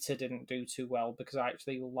Vita didn't do too well because I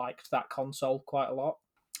actually liked that console quite a lot.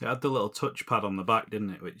 It had the little touchpad on the back,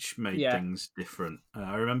 didn't it, which made things different.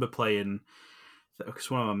 I remember playing, because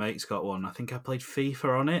one of my mates got one, I think I played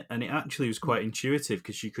FIFA on it, and it actually was quite intuitive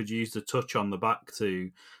because you could use the touch on the back to,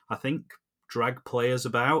 I think, drag players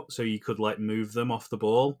about, so you could like move them off the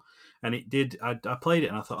ball. And it did. I played it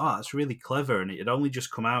and I thought, oh, that's really clever. And it had only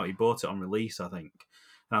just come out. He bought it on release, I think.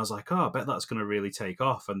 And I was like, oh, I bet that's going to really take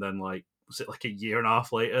off. And then, like, was it like a year and a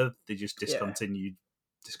half later, they just discontinued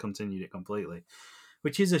it completely,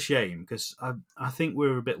 which is a shame because I think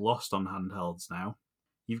we're a bit lost on handhelds now.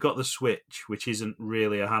 You've got the Switch, which isn't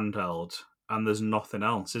really a handheld, and there's nothing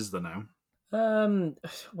else, is there now?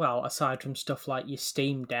 Well, aside from stuff like your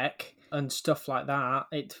Steam Deck and stuff like that,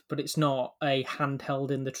 but it's not a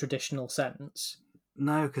handheld in the traditional sense.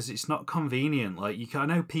 No, because it's not convenient. Like I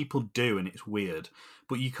know people do, and it's weird,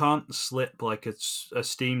 but you can't slip like a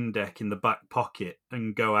Steam Deck in the back pocket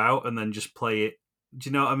and go out and then just play it. Do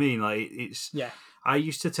you know what I mean? Like it's. Yeah. I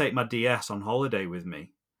used to take my DS on holiday with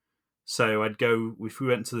me. So I'd go, if we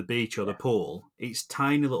went to the beach or the pool, it's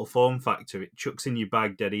tiny little form factor. It chucks in your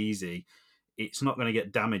bag dead easy. It's not going to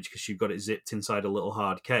get damaged because you've got it zipped inside a little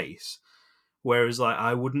hard case. Whereas like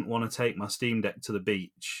I wouldn't want to take my Steam Deck to the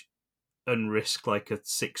beach and risk like a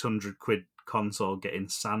 600 quid console getting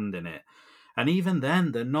sand in it. And even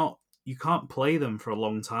then, they're not. You can't play them for a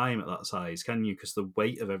long time at that size, can you? Because the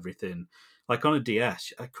weight of everything. Like on a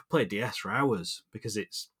DS, I could play a DS for hours because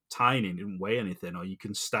it's tiny and didn't weigh anything, or you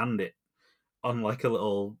can stand it on like a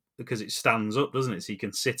little because it stands up, doesn't it? So you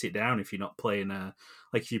can sit it down if you're not playing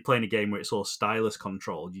if you're playing a game where it's all stylus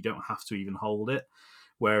controlled, you don't have to even hold it.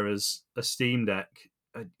 Whereas a Steam Deck,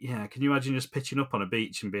 can you imagine just pitching up on a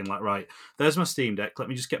beach and being like, right, there's my Steam Deck. Let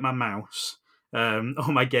me just get my mouse or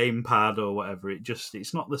my gamepad or whatever.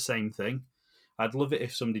 It's not the same thing. I'd love it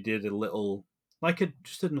if somebody did a little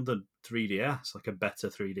just another 3DS, like a better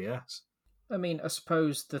 3DS. I mean, I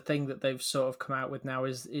suppose the thing that they've sort of come out with now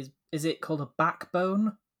is it called a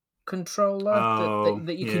backbone controller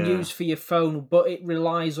that you can use for your phone, but it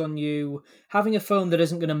relies on you having a phone that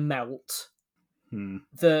isn't going to melt,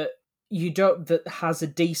 that has a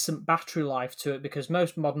decent battery life to it, because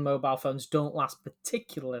most modern mobile phones don't last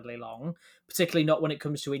particularly long, particularly not when it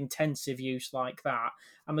comes to intensive use like that.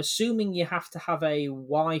 I'm assuming you have to have a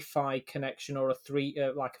Wi-Fi connection or a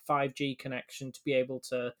 5G connection to be able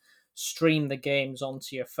to stream the games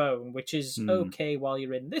onto your phone, which is okay while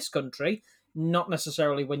you're in this country, not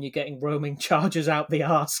necessarily when you're getting roaming charges out the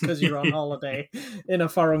arse because you're on holiday in a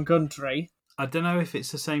foreign country. I don't know if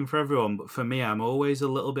it's the same for everyone, but for me, I'm always a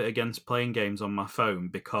little bit against playing games on my phone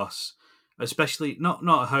because, especially not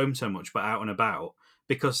at home so much, but out and about,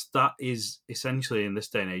 because that is essentially in this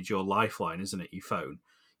day and age your lifeline, isn't it? Your phone.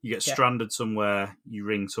 You get stranded somewhere, you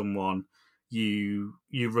ring someone, you're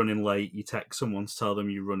running late, you text someone to tell them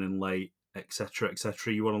you're running late, etc.,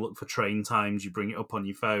 etc. You want to look for train times, you bring it up on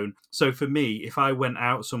your phone. So for me, if I went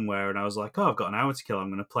out somewhere and I was like, oh, I've got an hour to kill, I'm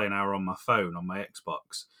going to play an hour on my phone, on my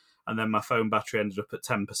Xbox, and then my phone battery ended up at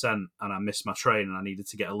 10% and I missed my train and I needed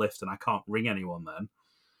to get a lift and I can't ring anyone then,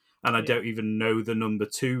 and I don't even know the number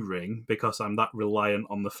to ring because I'm that reliant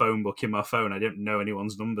on the phone book in my phone. I don't know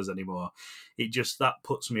anyone's numbers anymore. That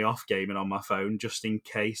puts me off gaming on my phone just in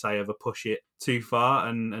case I ever push it too far.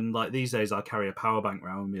 And like these days, I'll carry a power bank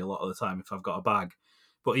around with me a lot of the time if I've got a bag.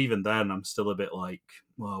 But even then, I'm still a bit like,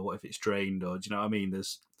 well, what if it's drained? Or do you know what I mean?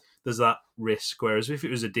 There's that risk. Whereas if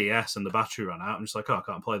it was a DS and the battery ran out, I'm just like, oh, I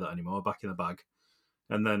can't play that anymore. Back in the bag.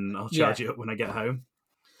 And then I'll charge it up when I get home.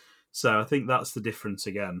 So I think that's the difference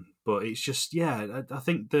again. But it's just, I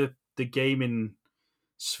think the gaming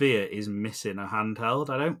sphere is missing a handheld.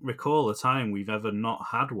 I don't recall a time we've ever not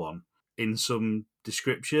had one in some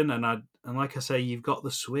description. And like I say, you've got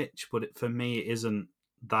the Switch, but for me, it isn't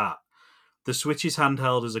that. The Switch is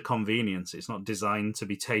handheld as a convenience. It's not designed to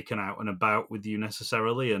be taken out and about with you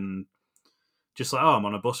necessarily. And just like, oh, I'm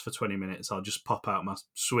on a bus for 20 minutes, I'll just pop out my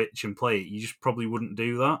Switch and play it. You just probably wouldn't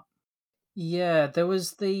do that. Yeah, there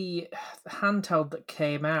was the handheld that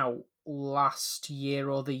came out last year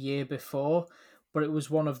or the year before, but it was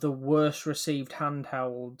one of the worst received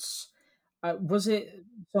handhelds. Was it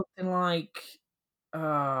something like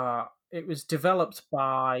it was developed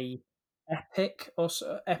by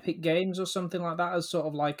Epic Games or something like that, as sort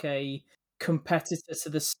of like a competitor to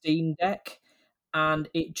the Steam Deck, and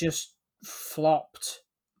it just flopped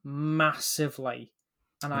massively.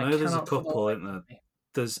 And I I know there's a cannot for the couple, life isn't of there? me.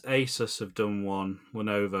 There's Asus have done one,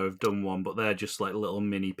 Lenovo have done one, but they're just like little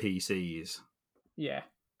mini PCs. Yeah.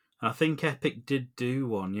 I think Epic did do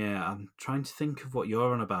one, yeah. I'm trying to think of what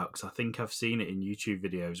you're on about, because I think I've seen it in YouTube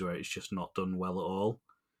videos where it's just not done well at all.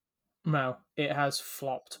 No, it has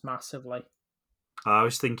flopped massively. I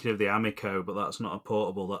was thinking of the Amico, but that's not a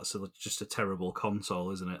portable, that's just a terrible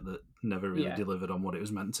console, isn't it, that never really delivered on what it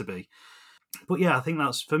was meant to be. But yeah, I think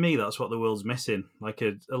for me, that's what the world's missing, like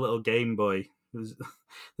a little Game Boy.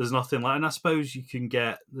 There's nothing like, and I suppose you can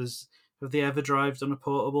get, have the EverDrive done a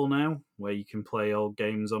portable now where you can play old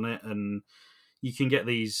games on it, and you can get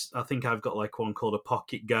these. I think I've got like one called a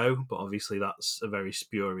Pocket Go, but obviously that's a very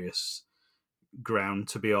spurious ground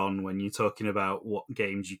to be on when you're talking about what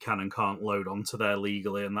games you can and can't load onto there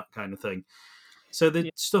legally and that kind of thing. So the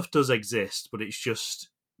stuff does exist, but it's just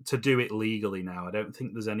to do it legally now. I don't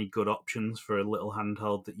think there's any good options for a little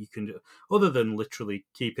handheld that you can do, other than literally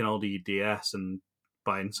keeping hold of your DS and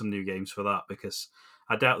buying some new games for that, because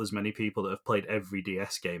I doubt there's many people that have played every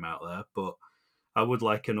DS game out there, but I would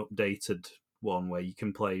like an updated one where you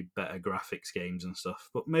can play better graphics games and stuff.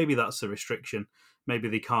 But maybe that's the restriction. Maybe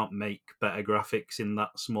they can't make better graphics in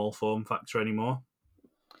that small form factor anymore.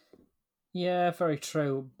 Yeah, very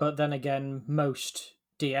true. But then again, most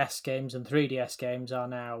DS games and 3DS games are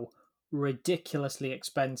now ridiculously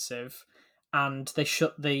expensive, and they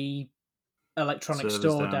shut the electronic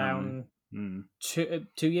store down 2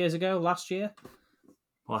 years ago, last year.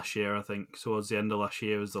 Last year, I think. Towards the end of last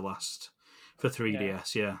year was the last for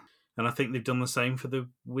 3DS, yeah. And I think they've done the same for the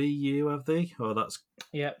Wii U, have they? Or that's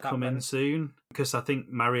coming soon? Because I think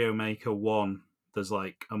Mario Maker 1, there's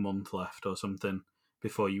like a month left or something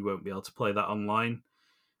before you won't be able to play that online,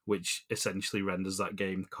 which essentially renders that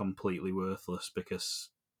game completely worthless, because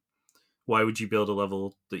why would you build a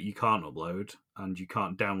level that you can't upload and you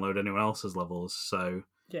can't download anyone else's levels? So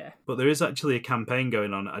yeah. But there is actually a campaign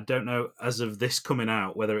going on. I don't know, as of this coming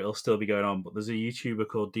out, whether it'll still be going on, but there's a YouTuber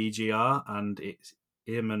called DGR, and it's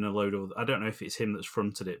him and a load of... I don't know if it's him that's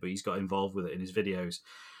fronted it, but he's got involved with it in his videos.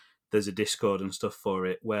 There's a Discord and stuff for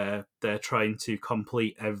it where they're trying to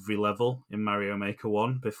complete every level in Mario Maker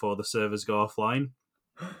 1 before the servers go offline.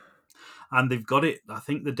 And they've got it, I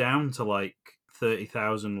think they're down to like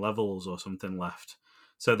 30,000 levels or something left.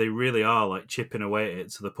 So they really are like chipping away at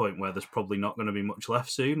it to the point where there's probably not going to be much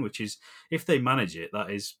left soon, which is, if they manage it,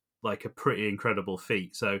 that is like a pretty incredible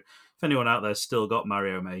feat. So if anyone out there's still got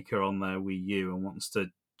Mario Maker on their Wii U and wants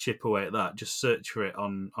to chip away at that, just search for it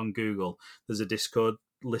on Google. There's a Discord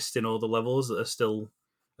listing all the levels that are still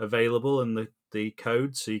available and the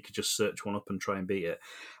code, so you could just search one up and try and beat it.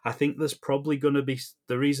 I think there's probably going to be...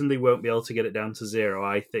 The reason they won't be able to get it down to 0,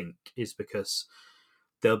 I think, is because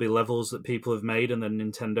there'll be levels that people have made and then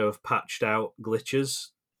Nintendo have patched out glitches,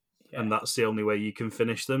 and that's the only way you can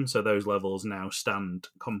finish them. So those levels now stand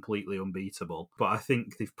completely unbeatable. But I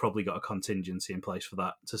think they've probably got a contingency in place for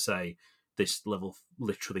that, to say this level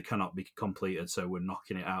literally cannot be completed, so we're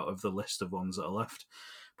knocking it out of the list of ones that are left.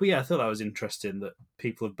 But yeah, I thought that was interesting that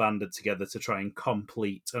people have banded together to try and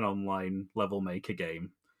complete an online level maker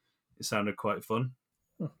game. It sounded quite fun.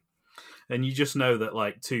 And you just know that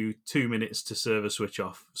like 2 minutes to server switch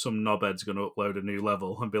off, some knobhead's going to upload a new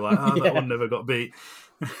level and be like, that one never got beat.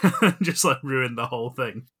 Just like ruin the whole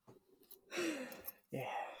thing. Yeah.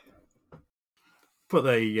 But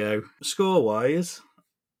there you go. Score-wise,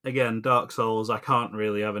 again, Dark Souls, I can't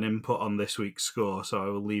really have an input on this week's score, so I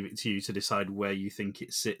will leave it to you to decide where you think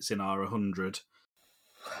it sits in our 100.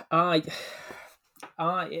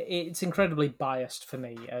 It's incredibly biased for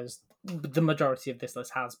me, as the majority of this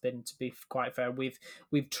list has been, to be quite fair. We've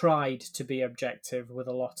tried to be objective with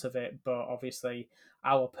a lot of it, but obviously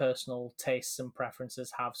our personal tastes and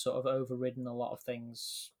preferences have sort of overridden a lot of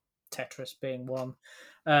things, Tetris being one.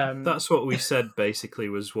 That's what we said, basically,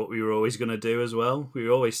 was what we were always going to do as well. We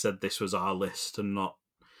always said this was our list and not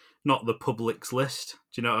the public's list.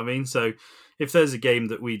 Do you know what I mean? So if there's a game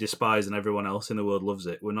that we despise and everyone else in the world loves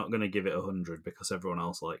it, we're not going to give it 100 because everyone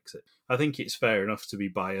else likes it. I think it's fair enough to be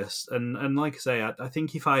biased. And like I say, I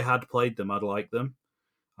think if I had played them, I'd like them.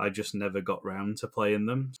 I just never got round to playing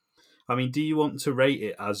them. I mean, do you want to rate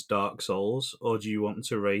it as Dark Souls, or do you want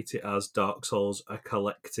to rate it as Dark Souls, a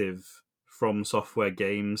collective From Software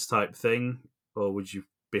games type thing? Or would you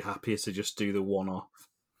be happier to just do the one-off?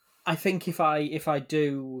 I think if I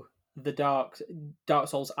do the Dark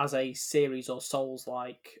Souls as a series, or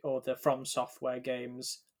Souls-like, or the From Software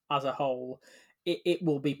games as a whole, it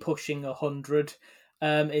will be pushing 100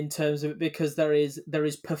 in terms of it, because there is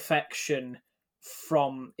perfection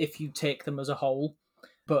from, if you take them as a whole.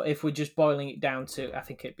 But if we're just boiling it down to, I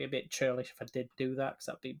think it'd be a bit churlish if I did do that, because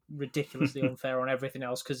that'd be ridiculously unfair on everything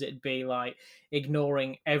else, because it'd be like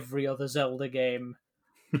ignoring every other Zelda game.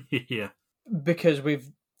 Yeah. Because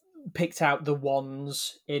we've picked out the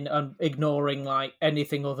ones in ignoring like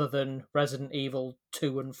anything other than Resident Evil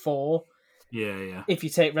 2 and 4. Yeah. If you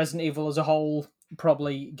take Resident Evil as a whole,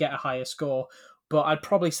 probably get a higher score. But I'd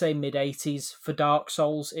probably say mid-80s for Dark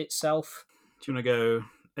Souls itself. Do you want to go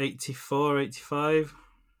 84, 85?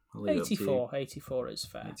 84 is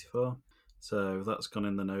fair. 84. So that's gone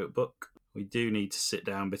in the notebook. We do need to sit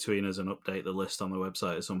down between us and update the list on the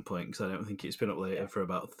website at some point, because I don't think it's been updated for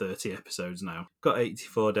about 30 episodes now. Got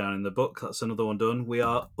 84 down in the book. That's another one done. We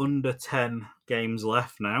are under 10 games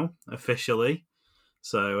left now, officially.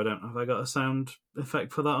 So I don't know if I got a sound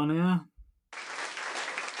effect for that on here.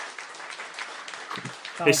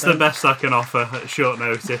 It's the best I can offer at short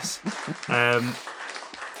notice.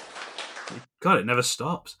 God, it never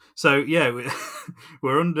stops. So yeah,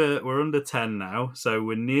 we're under 10 now, so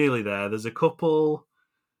we're nearly there. There's a couple.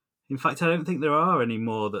 In fact, I don't think there are any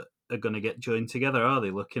more that are going to get joined together, are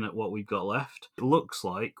they? Looking at what we've got left, it looks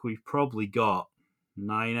like we've probably got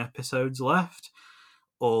 9 episodes left.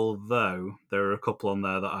 Although there are a couple on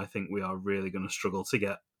there that I think we are really going to struggle to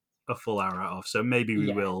get a full hour out of. So maybe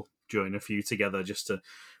we will join a few together,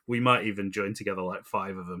 we might even join together like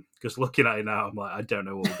 5 of them. Because looking at it now, I'm like, I don't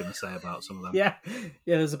know what we're going to say about some of them. Yeah,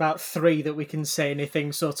 there's about 3 that we can say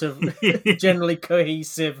anything sort of generally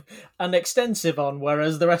cohesive and extensive on,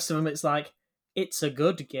 whereas the rest of them, it's like, it's a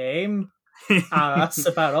good game. That's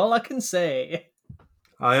about all I can say.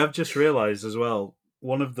 I have just realised as well,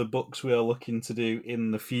 one of the books we are looking to do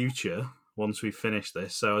in the future once we finish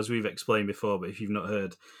this. So as we've explained before, but if you've not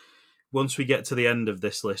heard, once we get to the end of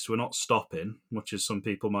this list, we're not stopping, much as some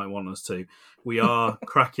people might want us to. We are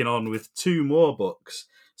cracking on with 2 more books.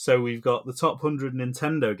 So we've got the top 100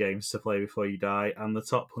 Nintendo games to play before you die and the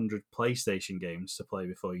top 100 PlayStation games to play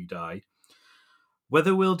before you die.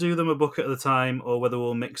 Whether we'll do them a book at a time or whether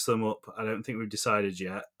we'll mix them up, I don't think we've decided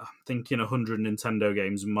yet. I'm thinking 100 Nintendo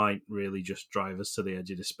games might really just drive us to the edge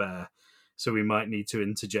of despair. So we might need to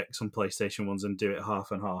interject some PlayStation ones and do it half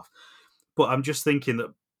and half. But I'm just thinking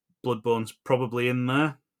that Bloodborne's probably in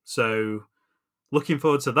there. So looking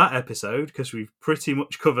forward to that episode because we've pretty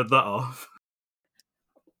much covered that off.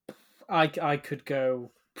 I could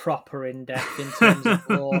go proper in depth in terms of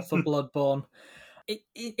lore for Bloodborne.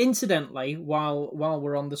 Incidentally, while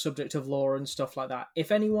we're on the subject of lore and stuff like that,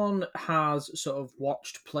 if anyone has sort of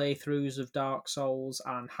watched playthroughs of Dark Souls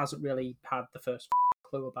and hasn't really had the first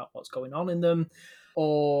clue about what's going on in them,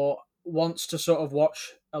 or wants to sort of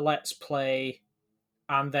watch a Let's Play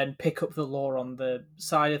and then pick up the lore on the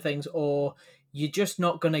side of things, or you're just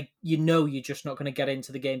not going to, you're just not going to get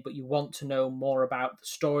into the game, but you want to know more about the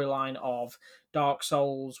storyline of Dark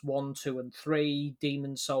Souls 1, 2, and 3,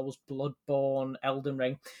 Demon Souls, Bloodborne, Elden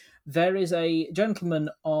Ring. There is a gentleman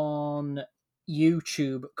on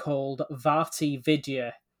YouTube called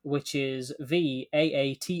VaatiVidya, which is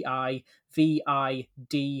VaatiVidya,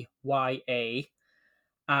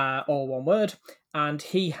 all one word, and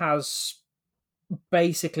he has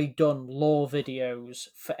basically done lore videos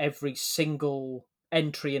for every single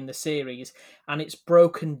entry in the series, and it's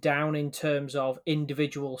broken down in terms of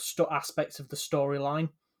individual aspects of the storyline.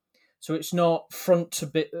 So it's not front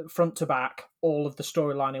to back all of the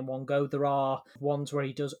storyline in one go. There are ones where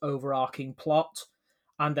he does overarching plot,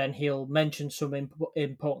 and then he'll mention some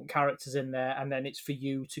important characters in there, and then it's for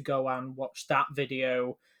you to go and watch that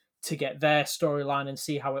video to get their storyline and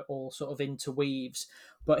see how it all sort of interweaves.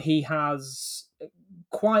 But he has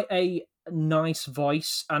quite a nice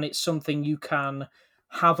voice, and it's something you can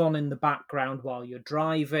have on in the background while you're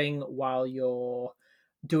driving, while you're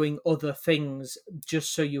doing other things,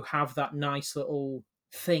 just so you have that nice little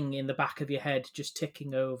thing in the back of your head just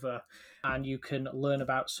ticking over, and you can learn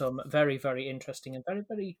about some very, very interesting and very,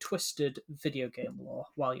 very twisted video game lore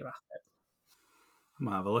while you're at it. I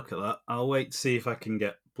might have a look at that. I'll wait to see if I can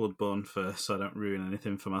get Bloodborne first so I don't ruin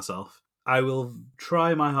anything for myself. I will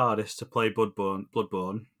try my hardest to play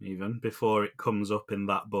Bloodborne even before it comes up in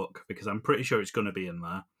that book, because I'm pretty sure it's going to be in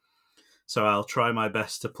there. So I'll try my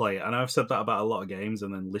best to play it. I know I've said that about a lot of games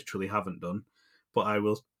and then literally haven't done, but I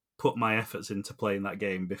will put my efforts into playing that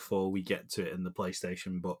game before we get to it in the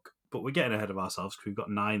PlayStation book. But we're getting ahead of ourselves because we've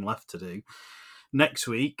got 9 left to do. Next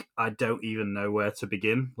week, I don't even know where to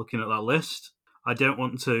begin looking at that list. I don't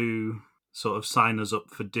want to sort of sign us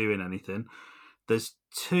up for doing anything. There's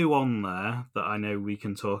 2 on there that I know we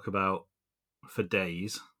can talk about for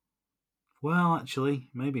days. Well, actually,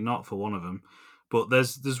 maybe not for one of them. But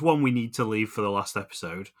there's one we need to leave for the last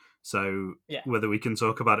episode. So whether we can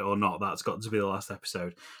talk about it or not, that's got to be the last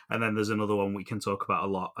episode. And then there's another one we can talk about a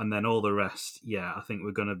lot. And then all the rest, I think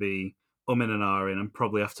we're going to be in and ahhing and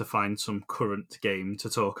probably have to find some current game to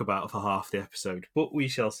talk about for half the episode. But we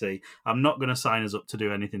shall see. I'm not going to sign us up to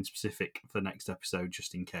do anything specific for the next episode,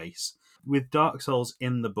 just in case. With Dark Souls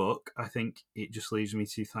in the book, I think it just leaves me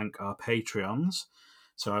to thank our Patreons.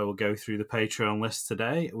 So I will go through the Patreon list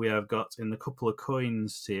today. We have got in the couple of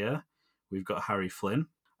coins tier, we've got Harry Flynn.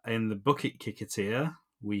 In the bucket kicker tier,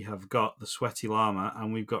 we have got the Sweaty Llama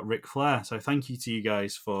and we've got Ric Flair. So thank you to you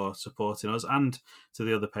guys for supporting us and to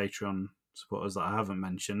the other Patreon supporters that I haven't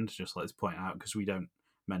mentioned. Just like to point out because we don't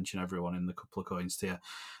mention everyone in the couple of coins tier.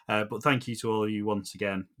 But thank you to all of you once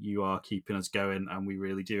again. You are keeping us going and we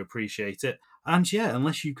really do appreciate it. And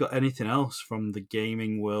unless you've got anything else from the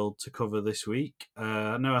gaming world to cover this week.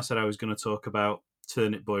 I know I said I was going to talk about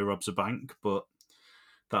Turnip Boy Robs a Bank, but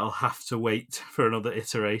that'll have to wait for another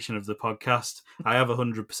iteration of the podcast. I have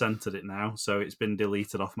 100%ed it now, so it's been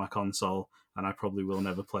deleted off my console and I probably will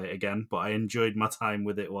never play it again, but I enjoyed my time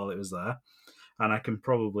with it while it was there. And I can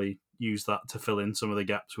probably use that to fill in some of the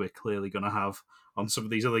gaps we're clearly going to have on some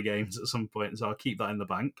of these other games at some point, so I'll keep that in the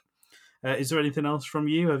bank. Is there anything else from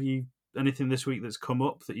you? Have you anything this week that's come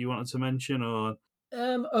up that you wanted to mention? Or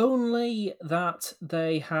only that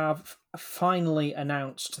they have finally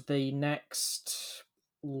announced the next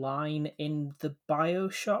line in the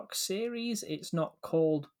BioShock series. It's not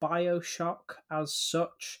called BioShock as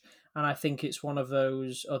such, and I think it's one of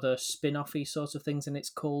those other spin-off-y sort of things, and it's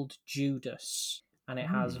called Judas. And it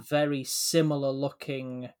has very similar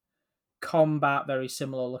looking combat, very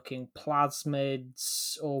similar looking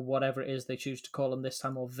plasmids, or whatever it is they choose to call them this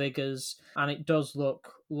time, or vigors. And it does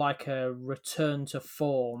look like a return to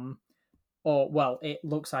form. Or, well, it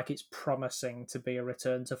looks like it's promising to be a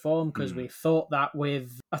return to form, because we thought that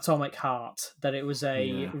with Atomic Heart, that it was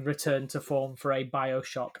a return to form for a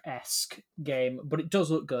Bioshock-esque game. But it does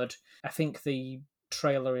look good. I think the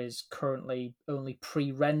trailer is currently only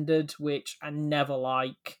pre-rendered, which I never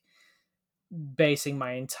like basing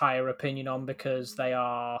my entire opinion on, because they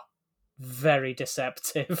are very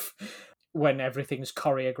deceptive. When everything's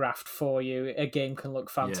choreographed for you, a game can look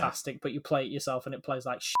fantastic, but you play it yourself and it plays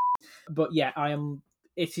like shit. But yeah,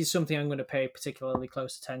 it is something I'm going to pay particularly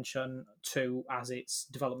close attention to as its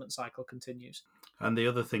development cycle continues. And the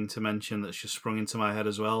other thing to mention that's just sprung into my head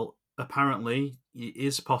as well, apparently it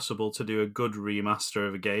is possible to do a good remaster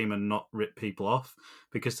of a game and not rip people off,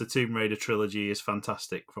 because the Tomb Raider trilogy is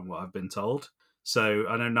fantastic from what I've been told. So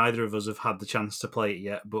I know neither of us have had the chance to play it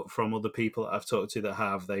yet, but from other people that I've talked to that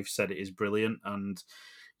have, they've said it is brilliant, and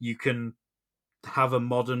you can have a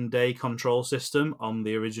modern day control system on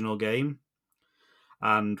the original game.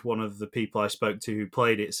 And one of the people I spoke to who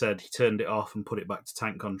played it said he turned it off and put it back to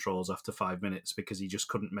tank controls after 5 minutes because he just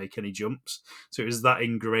couldn't make any jumps. So it was that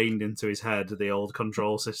ingrained into his head, the old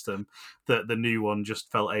control system, that the new one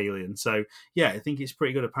just felt alien. So yeah, I think it's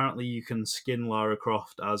pretty good. Apparently you can skin Lara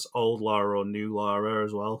Croft as old Lara or new Lara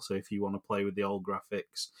as well. So if you want to play with the old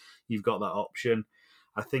graphics, you've got that option.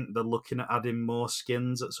 I think they're looking at adding more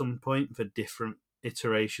skins at some point for different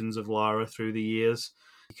iterations of Lara through the years.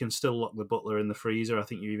 You can still lock the butler in the freezer. I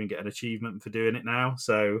think you even get an achievement for doing it now.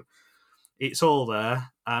 So it's all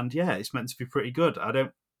there. And yeah, it's meant to be pretty good. I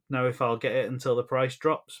don't know if I'll get it until the price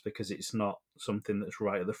drops, because it's not something that's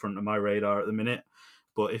right at the front of my radar at the minute.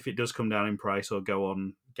 But if it does come down in price or go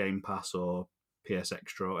on Game Pass or PS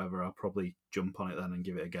Extra or whatever, I'll probably jump on it then and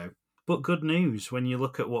give it a go. But good news, when you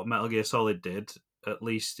look at what Metal Gear Solid did, at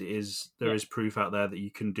least there is proof out there that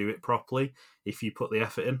you can do it properly if you put the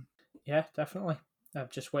effort in. Yeah, definitely. I'm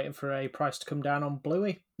just waiting for a price to come down on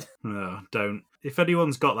Bluey. No, don't. If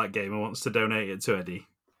anyone's got that game and wants to donate it to Eddie,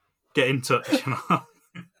 get in touch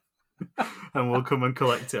and we'll come and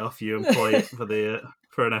collect it off you and play it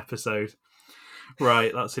for an episode.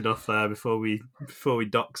 Right, that's enough there before we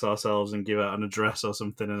dox ourselves and give out an address or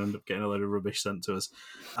something and end up getting a load of rubbish sent to us.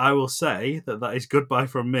 I will say that is goodbye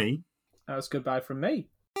from me. That was goodbye from me.